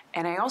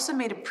 And I also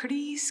made a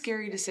pretty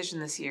scary decision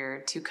this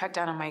year to cut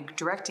down on my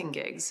directing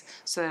gigs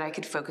so that I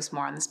could focus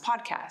more on this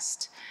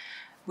podcast,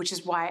 which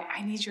is why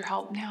I need your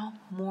help now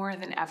more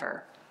than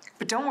ever.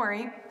 But don't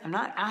worry, I'm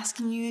not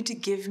asking you to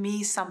give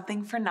me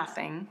something for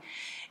nothing.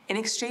 In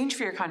exchange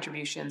for your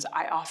contributions,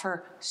 I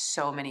offer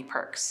so many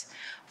perks.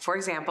 For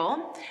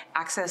example,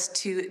 access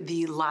to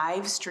the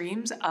live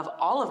streams of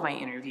all of my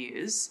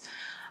interviews,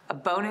 a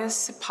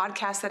bonus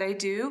podcast that I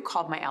do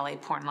called My LA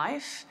Porn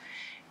Life,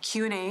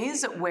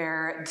 Q&As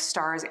where the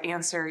stars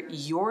answer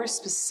your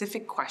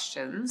specific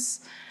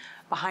questions,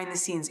 behind the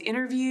scenes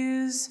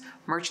interviews,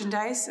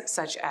 merchandise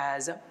such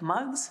as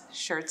mugs,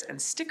 shirts, and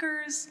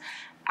stickers,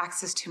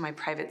 access to my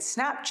private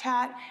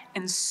Snapchat,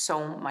 and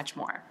so much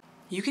more.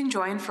 You can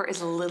join for as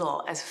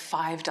little as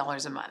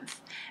 $5 a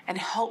month and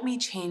help me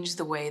change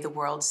the way the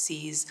world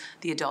sees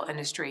the adult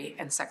industry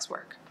and sex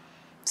work.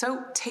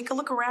 So take a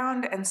look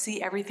around and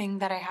see everything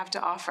that I have to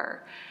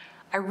offer.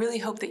 I really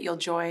hope that you'll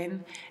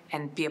join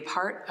and be a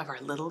part of our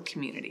little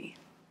community.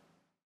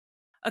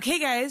 Okay,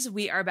 guys,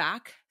 we are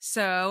back.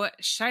 So,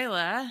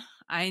 Shyla,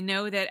 I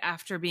know that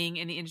after being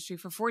in the industry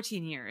for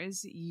 14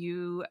 years,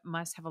 you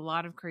must have a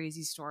lot of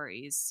crazy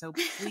stories. So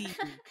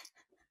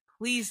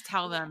please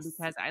tell them,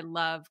 because I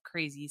love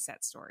crazy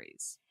set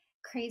stories.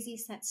 Crazy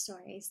set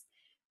stories.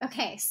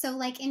 Okay, so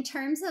like in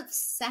terms of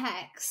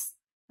sex,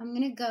 I'm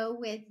going to go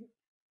with,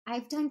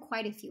 I've done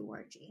quite a few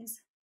orgies.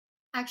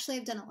 Actually,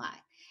 I've done a lot.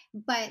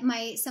 But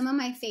some of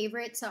my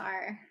favorites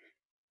are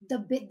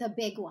the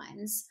big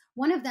ones.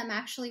 One of them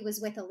actually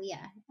was with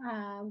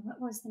Aaliyah.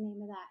 What was the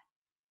name of that?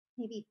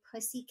 Maybe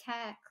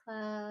Pussycat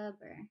Club,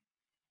 or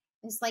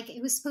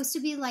it was supposed to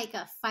be like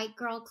a fight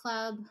girl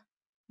club.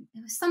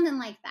 It was something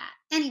like that.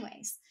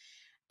 Anyways,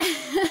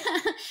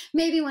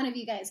 Maybe one of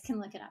you guys can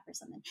look it up or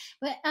something.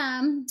 But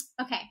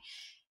okay.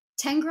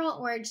 10-girl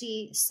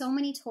orgy, so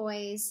many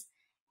toys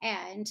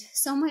and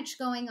so much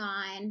going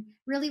on.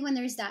 Really, when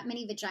there's that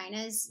many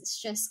vaginas, it's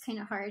just kind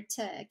of hard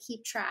to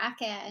keep track.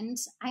 And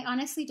I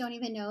honestly don't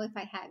even know if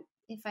I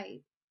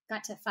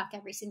got to fuck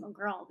every single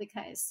girl,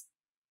 because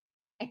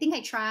I think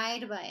I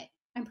tried, but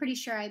I'm pretty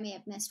sure I may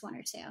have missed one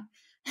or two.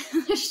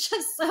 There's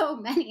just so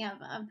many of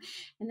them.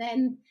 And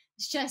then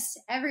it's just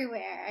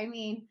everywhere. I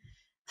mean,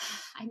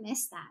 I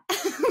miss that.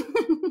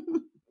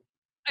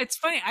 It's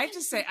funny. I have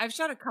to say, I've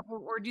shot a couple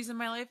of orgies in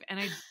my life, and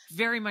I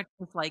very much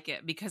dislike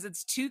it because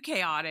it's too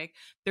chaotic.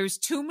 There's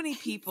too many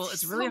people.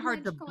 It's really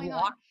hard to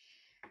block.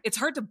 It's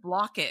hard to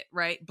block it,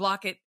 right?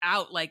 Block it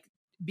out, like,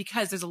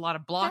 because there's a lot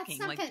of blocking.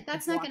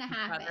 That's not going to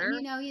happen.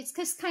 You know, it's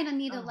just kind of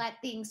need to let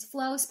things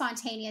flow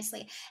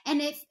spontaneously.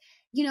 And if,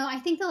 you know, I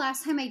think the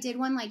last time I did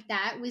one like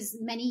that was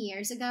many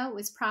years ago. It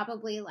was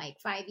probably like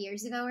 5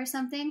 years ago or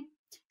something.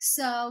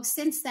 So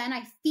since then,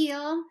 I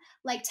feel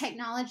like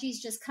technology's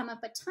just come up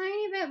a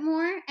tiny bit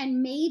more,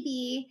 and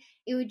maybe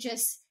it would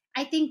just,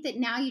 I think that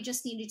now you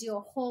just need to do a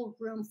whole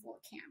room full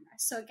of cameras.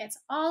 So it gets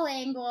all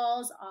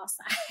angles, all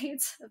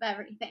sides of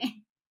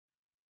everything.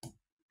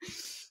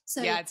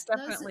 So yeah, it's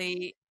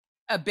definitely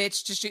a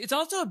bitch to shoot. It's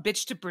also a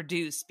bitch to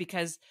produce,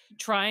 because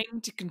trying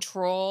to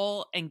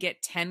control and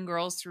get 10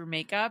 girls through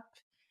makeup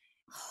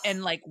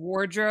and like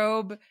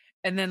wardrobe,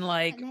 and then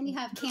you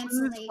have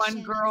cancellation.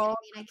 One girl. I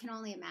mean, I can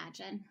only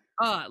imagine.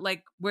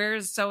 Like,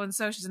 where's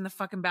so-and-so? She's in the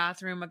fucking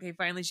bathroom. Okay,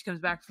 finally she comes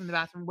back from the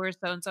bathroom. Where's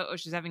so-and-so? Oh,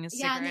 she's having a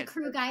cigarette. Yeah, and the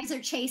crew guys are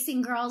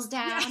chasing girls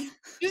down. Yeah,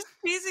 just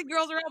chasing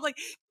girls around, like,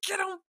 get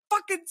on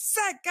fucking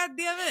set, god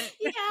damn it.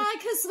 Yeah,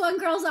 because one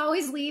girl's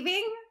always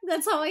leaving.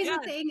 That's always the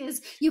thing,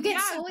 is you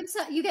get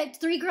so-and-so, you get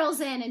 3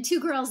 girls in and 2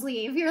 girls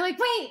leave. You're like,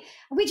 wait,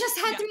 we just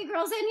had 3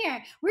 girls in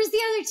here. Where's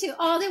the other 2?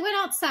 Oh, they went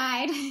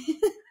outside.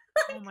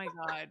 Oh my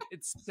God,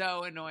 it's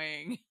so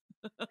annoying.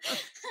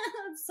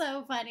 That's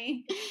so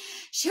funny.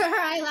 Sure, her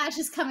eyelash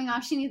is coming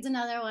off. She needs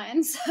another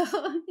one.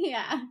 So,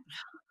 yeah.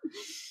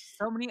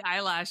 So many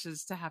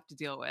eyelashes to have to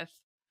deal with.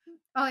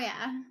 Oh,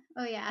 yeah.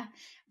 Oh, yeah.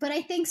 But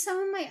I think some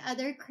of my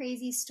other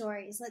crazy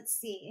stories, let's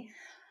see.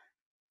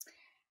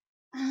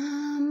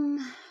 I'm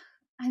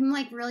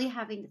like really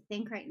having to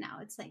think right now.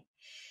 It's like,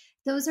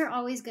 those are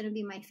always going to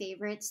be my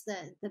favorites,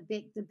 the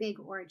big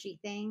orgy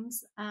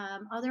things.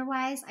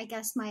 Otherwise, I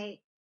guess my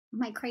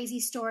crazy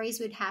stories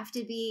would have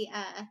to be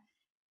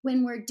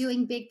when we're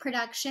doing big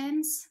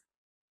productions,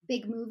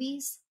 big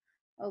movies.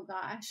 Oh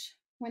gosh,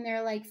 when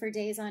they're like for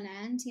days on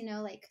end, you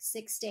know, like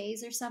 6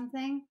 days or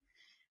something,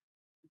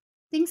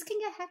 things can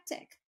get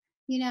hectic.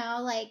 You know,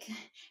 like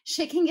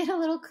shit can get a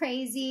little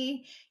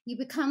crazy. You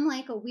become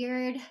like a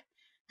weird,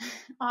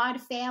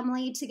 odd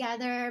family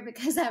together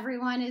because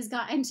everyone has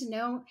gotten to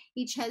know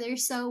each other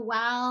so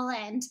well,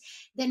 and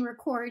then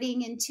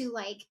recording into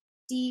like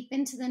deep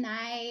into the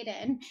night.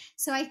 And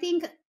so I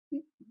think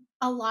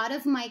a lot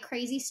of my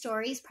crazy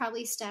stories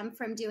probably stem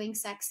from doing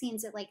sex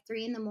scenes at like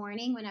 3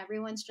 a.m. when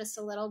everyone's just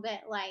a little bit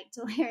like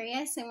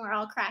delirious and we're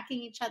all cracking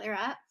each other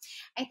up.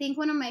 I think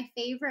one of my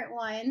favorite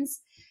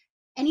ones,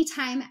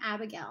 anytime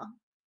Abigail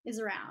is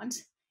around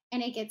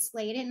and it gets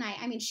late at night,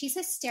 I mean, she's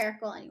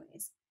hysterical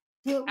anyways.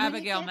 But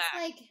Abigail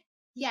Mack.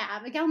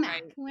 Abigail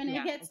Mack. Right. When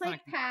it gets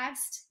like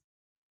past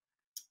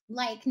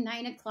like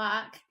 9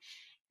 o'clock,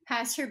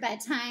 past her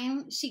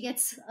bedtime, she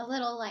gets a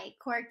little like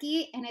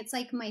quirky, and it's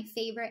like my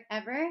favorite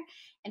ever.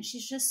 And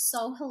she's just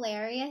so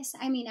hilarious.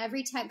 I mean,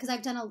 every time, because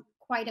I've done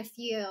quite a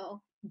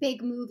few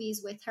big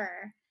movies with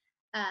her.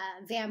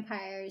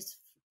 Vampires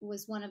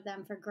was one of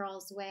them for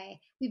Girls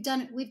Way. We've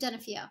done a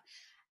few,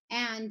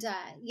 and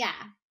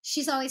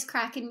she's always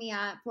cracking me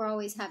up. We're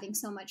always having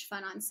so much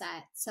fun on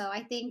set. So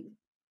I think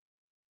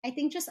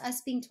just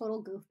us being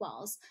total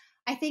goofballs.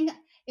 I think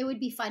it would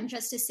be fun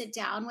just to sit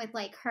down with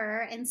like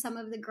her and some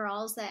of the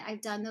girls that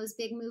I've done those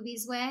big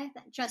movies with,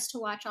 just to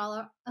watch all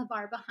of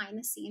our behind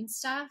the scenes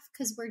stuff,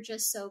 because we're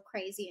just so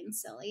crazy and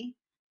silly.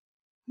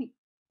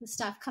 The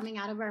stuff coming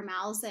out of our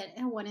mouths at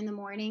 1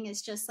 a.m.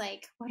 is just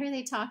like, what are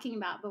they talking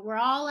about? But we're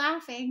all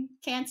laughing.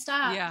 Can't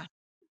stop. Yeah.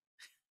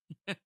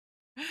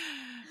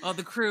 Well,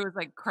 the crew is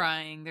like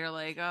crying. They're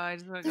like, oh, I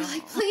just want to go home.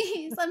 Like,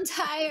 please, I'm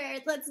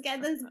tired. Let's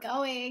get this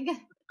going.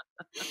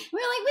 We're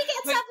like, we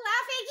can't stop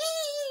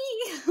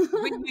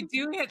laughing. When you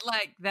do hit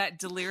like that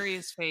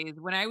delirious phase,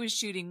 when I was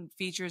shooting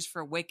features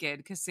for Wicked,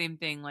 because same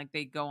thing, like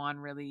they go on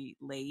really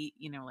late,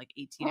 you know, like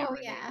 18 hours. Oh,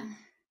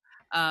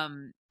 yeah.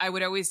 I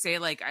would always say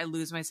like I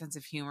lose my sense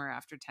of humor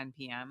after 10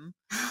 p.m.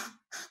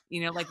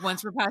 You know, like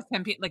once we're past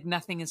 10 p.m., like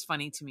nothing is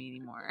funny to me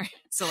anymore.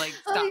 So like,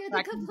 stop you're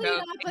the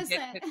complete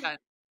opposite.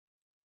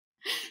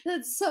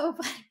 That's so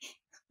funny.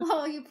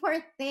 Oh, you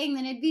poor thing.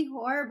 Then it'd be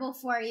horrible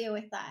for you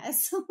with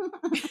us.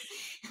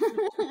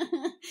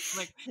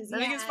 Like,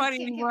 nothing is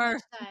funny anymore.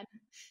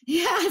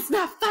 Yeah, it's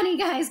not funny,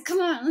 guys. Come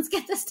on, let's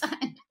get this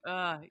done.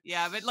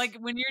 Yeah, but like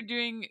when you're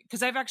doing,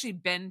 because I've actually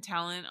been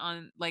talent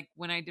on, like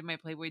when I did my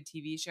Playboy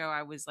TV show,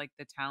 I was like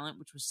the talent,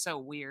 which was so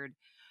weird.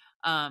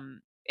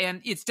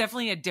 And it's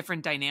definitely a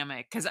different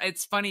dynamic because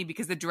it's funny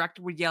because the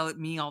director would yell at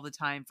me all the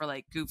time for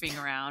like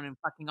goofing around and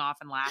fucking off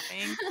and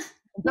laughing. And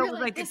so You're it was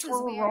like, like a this is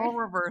total weird. role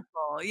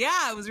reversal.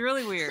 Yeah, it was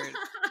really weird.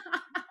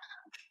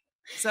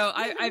 So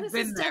I've This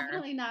been is there.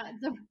 definitely not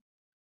the.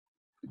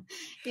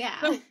 Yeah.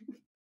 So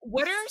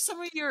what are some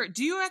of your,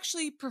 do you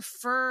actually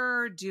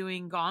prefer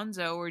doing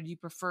gonzo or do you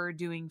prefer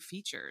doing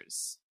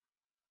features?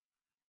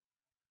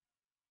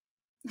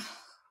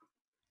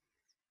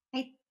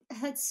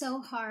 That's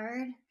so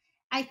hard.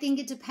 I think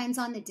it depends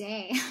on the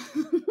day.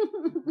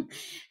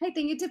 I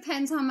think it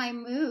depends on my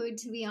mood,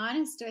 to be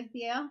honest with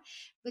you,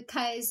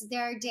 because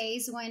there are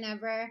days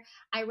whenever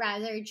I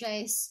rather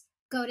just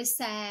go to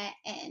set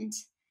and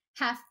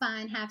have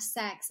fun, have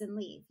sex, and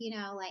leave,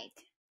 like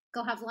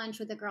go have lunch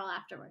with a girl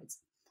afterwards.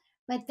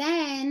 But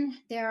then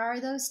there are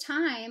those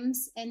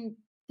times, and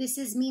this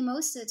is me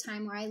most of the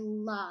time, where I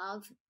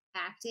love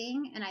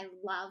acting and I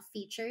love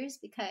features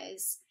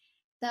because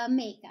the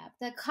makeup,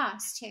 the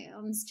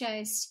costumes,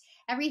 just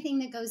everything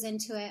that goes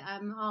into it,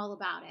 I'm all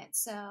about it.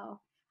 So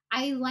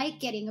I like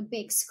getting a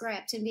big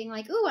script and being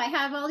like, "Ooh, I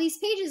have all these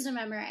pages to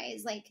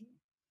memorize." Like,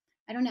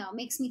 I don't know, it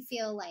makes me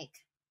feel like,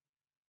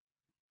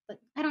 but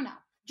I don't know,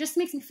 just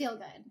makes me feel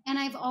good. And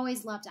I've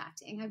always loved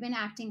acting. I've been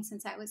acting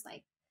since I was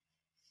like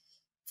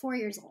 4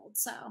 years old.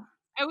 So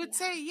I would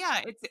say,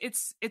 yeah,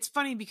 it's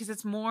funny because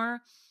it's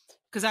more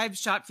because I've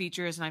shot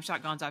features and I've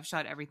shot gonzo, I've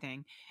shot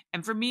everything.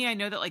 And for me, I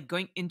know that like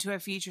going into a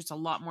feature, it's a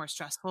lot more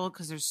stressful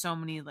because there's so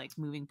many like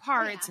moving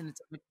parts and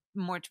it's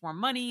much more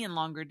money and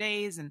longer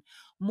days and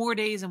more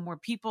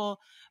people.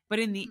 But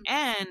in the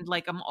end,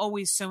 like I'm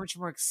always so much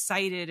more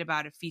excited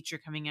about a feature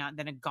coming out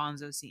than a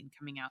gonzo scene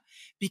coming out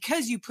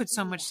because you put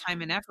so much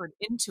time and effort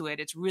into it.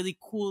 It's really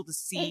cool to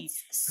see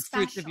the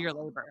fruits of your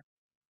labor.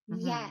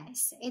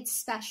 Yes, it's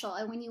special.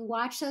 And when you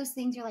watch those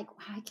things, you're like,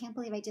 wow, I can't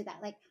believe I did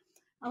that. Like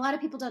a lot of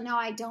people don't know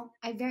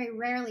I very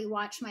rarely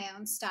watch my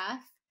own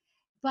stuff.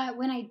 But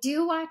when I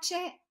do watch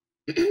it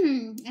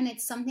and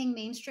it's something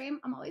mainstream,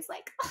 I'm always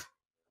like, oh,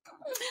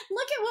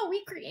 look at what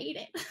we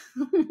created.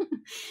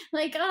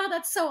 Like, oh,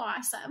 that's so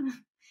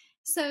awesome.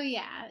 So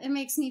yeah, it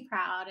makes me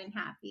proud and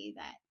happy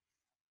that.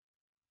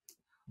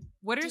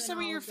 What are some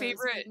of your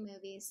favorite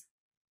movies?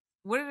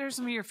 What are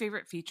some of your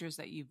favorite features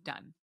that you've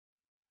done?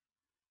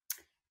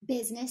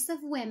 Business of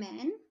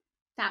Women.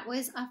 That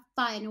was a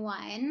fun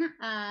one.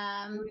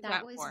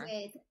 That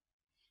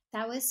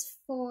was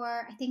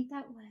for, I think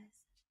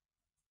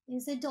it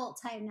was adult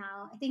time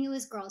now. I think it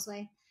was Girls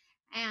Way.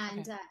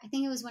 And I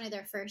think it was one of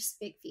their first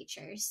big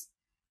features.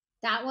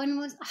 That one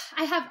was,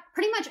 I have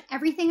pretty much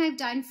everything I've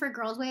done for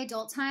Girls Way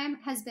Adult Time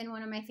has been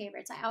one of my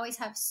favorites. I always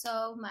have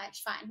so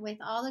much fun with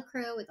all the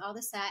crew, with all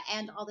the set,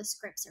 and all the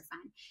scripts are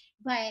fun.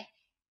 But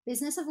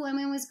Business of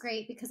Women was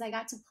great because I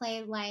got to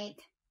play like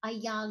a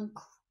young,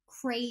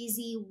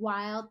 crazy,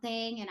 wild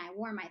thing. And I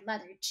wore my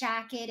leather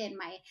jacket and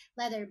my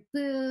leather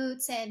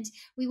boots. And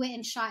we went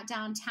and shot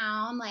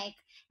downtown, like,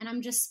 and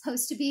I'm just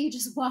supposed to be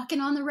just walking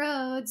on the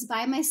roads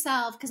by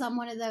myself because I'm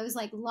one of those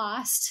like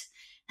lost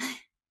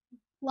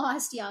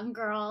young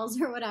girls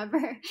or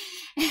whatever.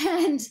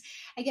 And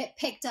I get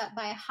picked up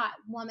by a hot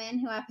woman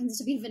who happens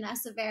to be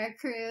Vanessa Vera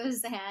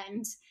Cruz,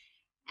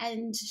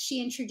 and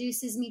she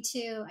introduces me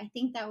to, I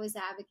think that was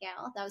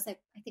Abigail. That was like,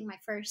 I think my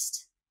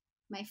first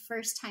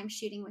time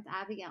shooting with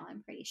Abigail,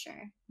 I'm pretty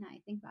sure. Now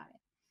I think about it.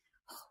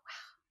 Oh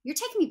wow. You're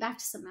taking me back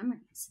to some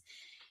memories.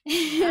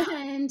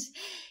 And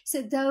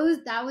so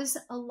that was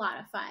a lot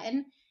of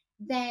fun.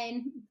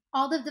 Then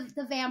all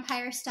the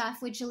vampire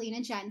stuff with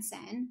Jelena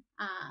Jensen,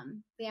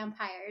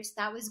 vampires,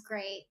 that was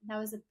great. That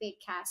was a big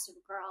cast of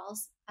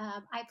girls.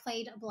 I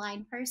played a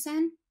blind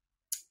person,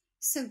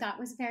 so that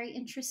was very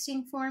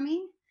interesting for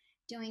me.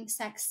 Doing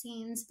sex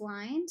scenes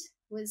blind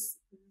was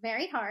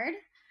very hard,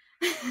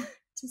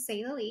 to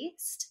say the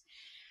least.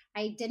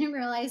 I didn't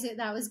realize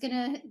that was going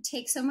to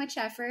take so much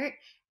effort.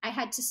 I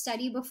had to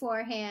study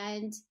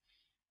beforehand,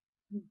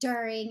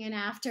 during and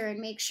after, and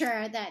make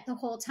sure that the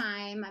whole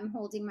time I'm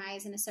holding my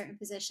eyes in a certain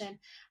position.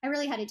 I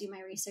really had to do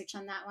my research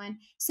on that one.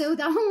 So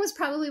that one was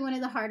probably one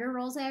of the harder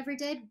roles I ever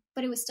did,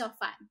 but it was still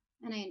fun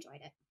and I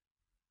enjoyed it.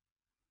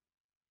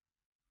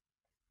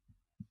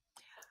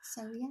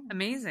 So yeah.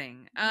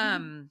 Amazing.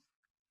 And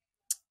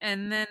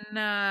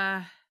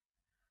then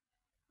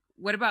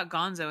what about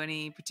gonzo?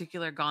 Any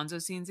particular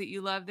gonzo scenes that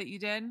you love that you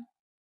did?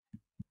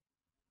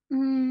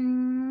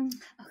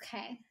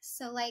 Okay.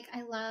 So like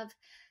I love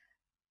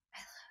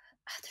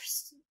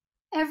there's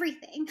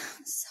everything.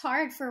 It's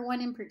hard for one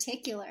in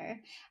particular.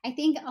 I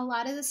think a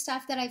lot of the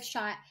stuff that I've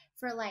shot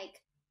for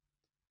like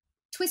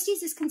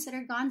Twisties is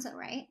considered gonzo,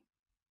 right?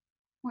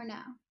 Or no?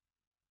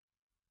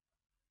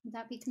 Would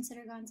that be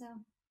considered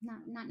gonzo?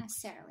 Not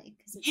necessarily,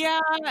 because it's yeah,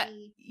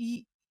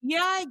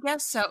 I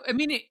guess so. I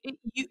mean, it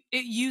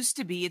used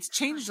to be. It's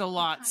changed a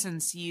lot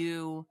since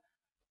you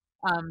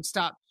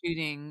stopped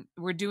shooting.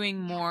 We're doing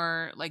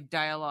more like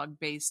dialogue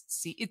based.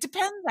 It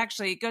depends,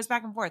 actually. It goes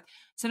back and forth.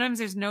 Sometimes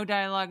there's no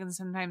dialogue, and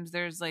sometimes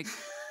there's like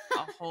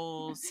a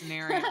whole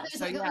scenario.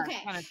 So like,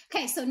 yeah,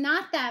 okay, so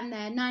not them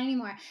then, not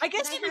anymore. I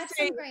guess but you I could had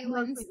say some great it's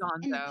ones mostly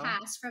gone in the though.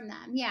 past from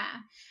them. Yeah.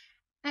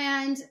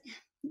 And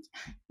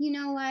you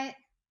know what?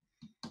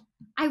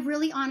 I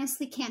really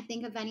honestly can't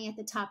think of any at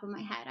the top of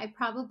my head. I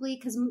probably,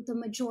 because the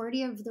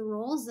majority of the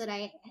roles that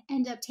I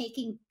end up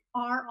taking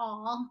are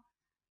all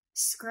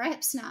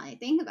scripts now I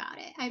think about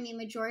it. I mean,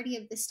 majority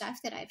of the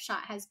stuff that I've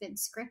shot has been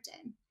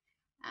scripted.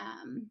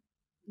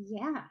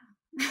 Yeah.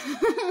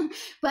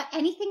 But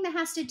anything that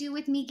has to do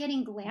with me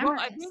getting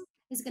glamorous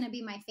is going to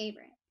be my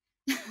favorite.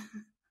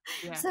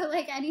 Yeah. So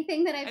like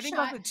anything that I've I think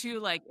shot. also too,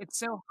 like it's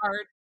so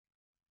hard.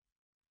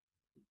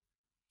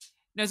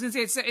 No, I was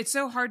gonna say it's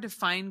so hard to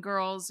find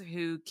girls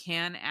who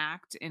can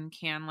act and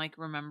can like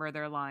remember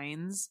their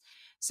lines.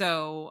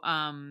 So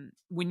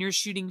when you're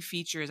shooting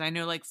features, I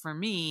know like for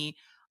me,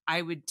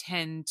 I would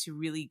tend to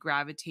really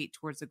gravitate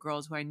towards the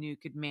girls who I knew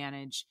could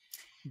manage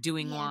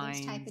doing those type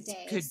of lines,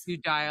 days. could do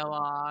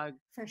dialogue,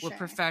 For were sure.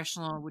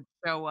 professional, would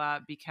show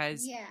up,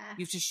 because you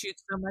have to shoot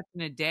so much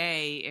in a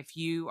day. If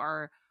you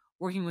are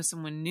working with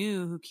someone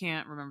new who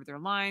can't remember their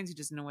lines, who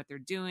doesn't know what they're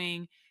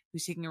doing,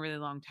 who's taking a really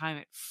long time,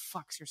 it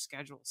fucks your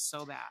schedule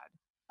so bad.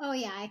 Oh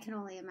yeah, I can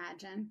only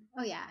imagine.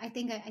 Oh yeah, I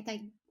think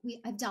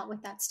I've dealt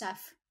with that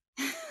stuff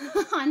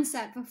on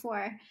set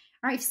before,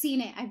 or I've seen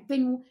it. I've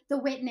been the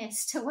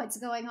witness to what's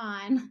going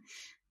on.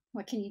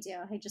 What can you do?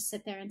 I just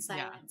sit there in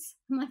silence.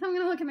 Yeah. I'm like, I'm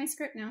gonna look at my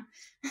script now.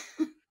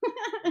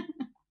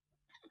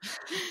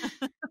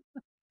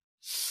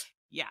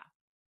 Yeah.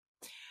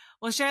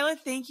 Well, Shyla,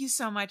 thank you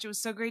so much. It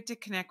was so great to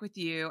connect with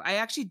you. I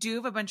actually do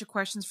have a bunch of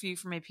questions for you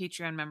for my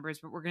Patreon members,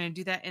 but we're going to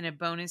do that in a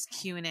bonus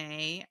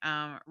Q&A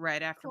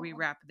right after we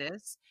wrap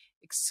this,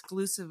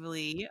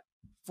 exclusively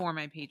for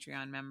my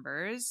Patreon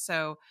members.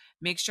 So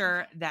make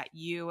sure that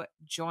you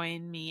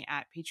join me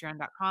at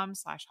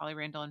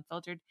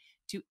patreon.com/HollyRandallUnfiltered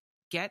to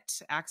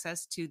get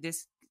access to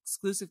this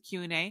exclusive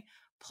Q&A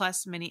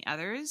plus many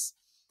others.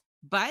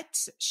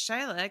 But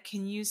Shyla,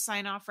 can you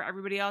sign off for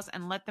everybody else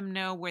and let them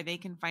know where they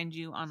can find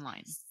you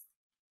online?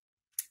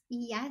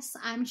 Yes,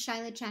 I'm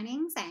Shyla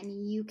Jennings,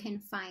 and you can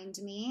find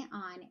me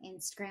on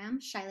Instagram,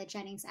 Shyla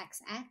Jennings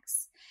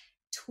XX,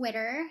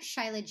 Twitter,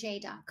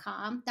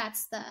 ShylaJ.com.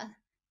 That's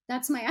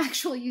my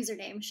actual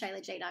username,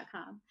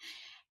 ShylaJ.com.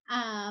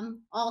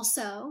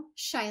 Also,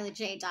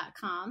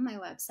 ShylaJ.com, my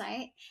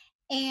website,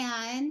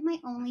 and my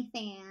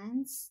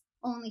OnlyFans,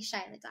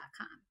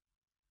 OnlyShyla.com.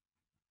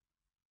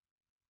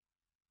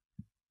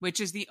 Which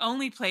is the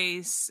only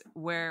place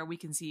where we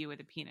can see you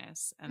with a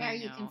penis. And where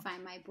you can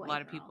find my boy. A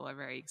lot of people are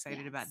very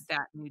excited about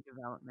that new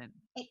development.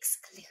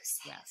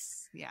 Exclusive.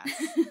 Yes.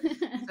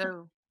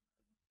 So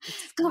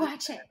go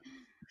watch it.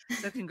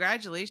 So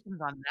congratulations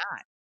on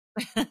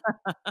that.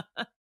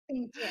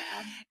 Thank you.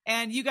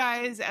 And you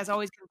guys, as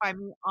always, can find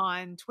me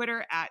on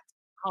Twitter at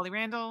Holly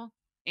Randall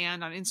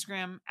and on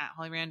Instagram at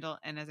Holly Randall.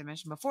 And as I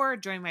mentioned before,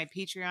 join my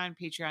Patreon,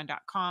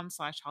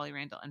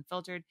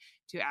 patreon.com/HollyRandallUnfiltered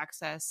to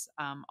access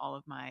all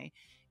of my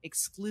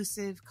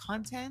exclusive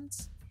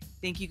content.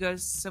 Thank you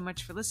guys so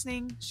much for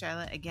listening.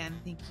 Shyla, again,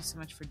 thank you so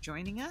much for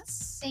joining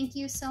us. Thank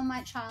you so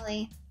much,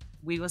 Holly.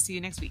 We will see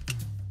you next week.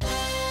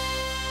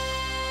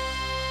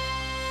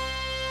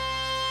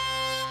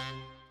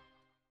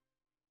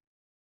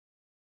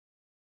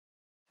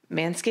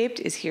 Manscaped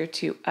is here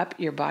to up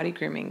your body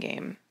grooming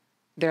game.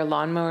 Their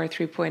Lawnmower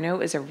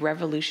 3.0 is a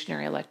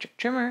revolutionary electric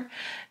trimmer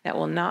that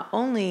will not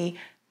only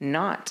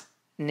not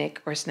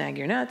nick or snag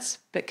your nuts,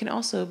 but can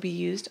also be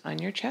used on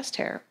your chest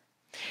hair.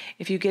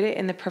 If you get it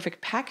in the Perfect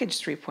Package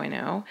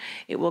 3.0,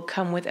 it will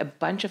come with a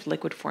bunch of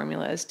liquid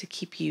formulas to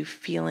keep you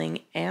feeling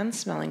and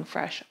smelling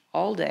fresh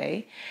all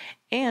day.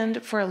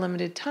 And for a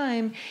limited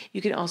time,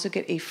 you can also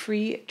get a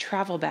free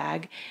travel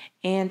bag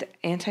and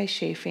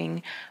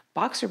anti-chafing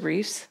boxer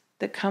briefs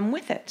that come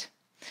with it.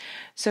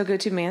 So go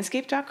to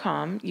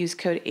manscaped.com, use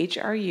code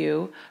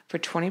HRU for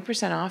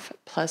 20% off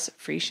plus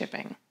free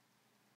shipping.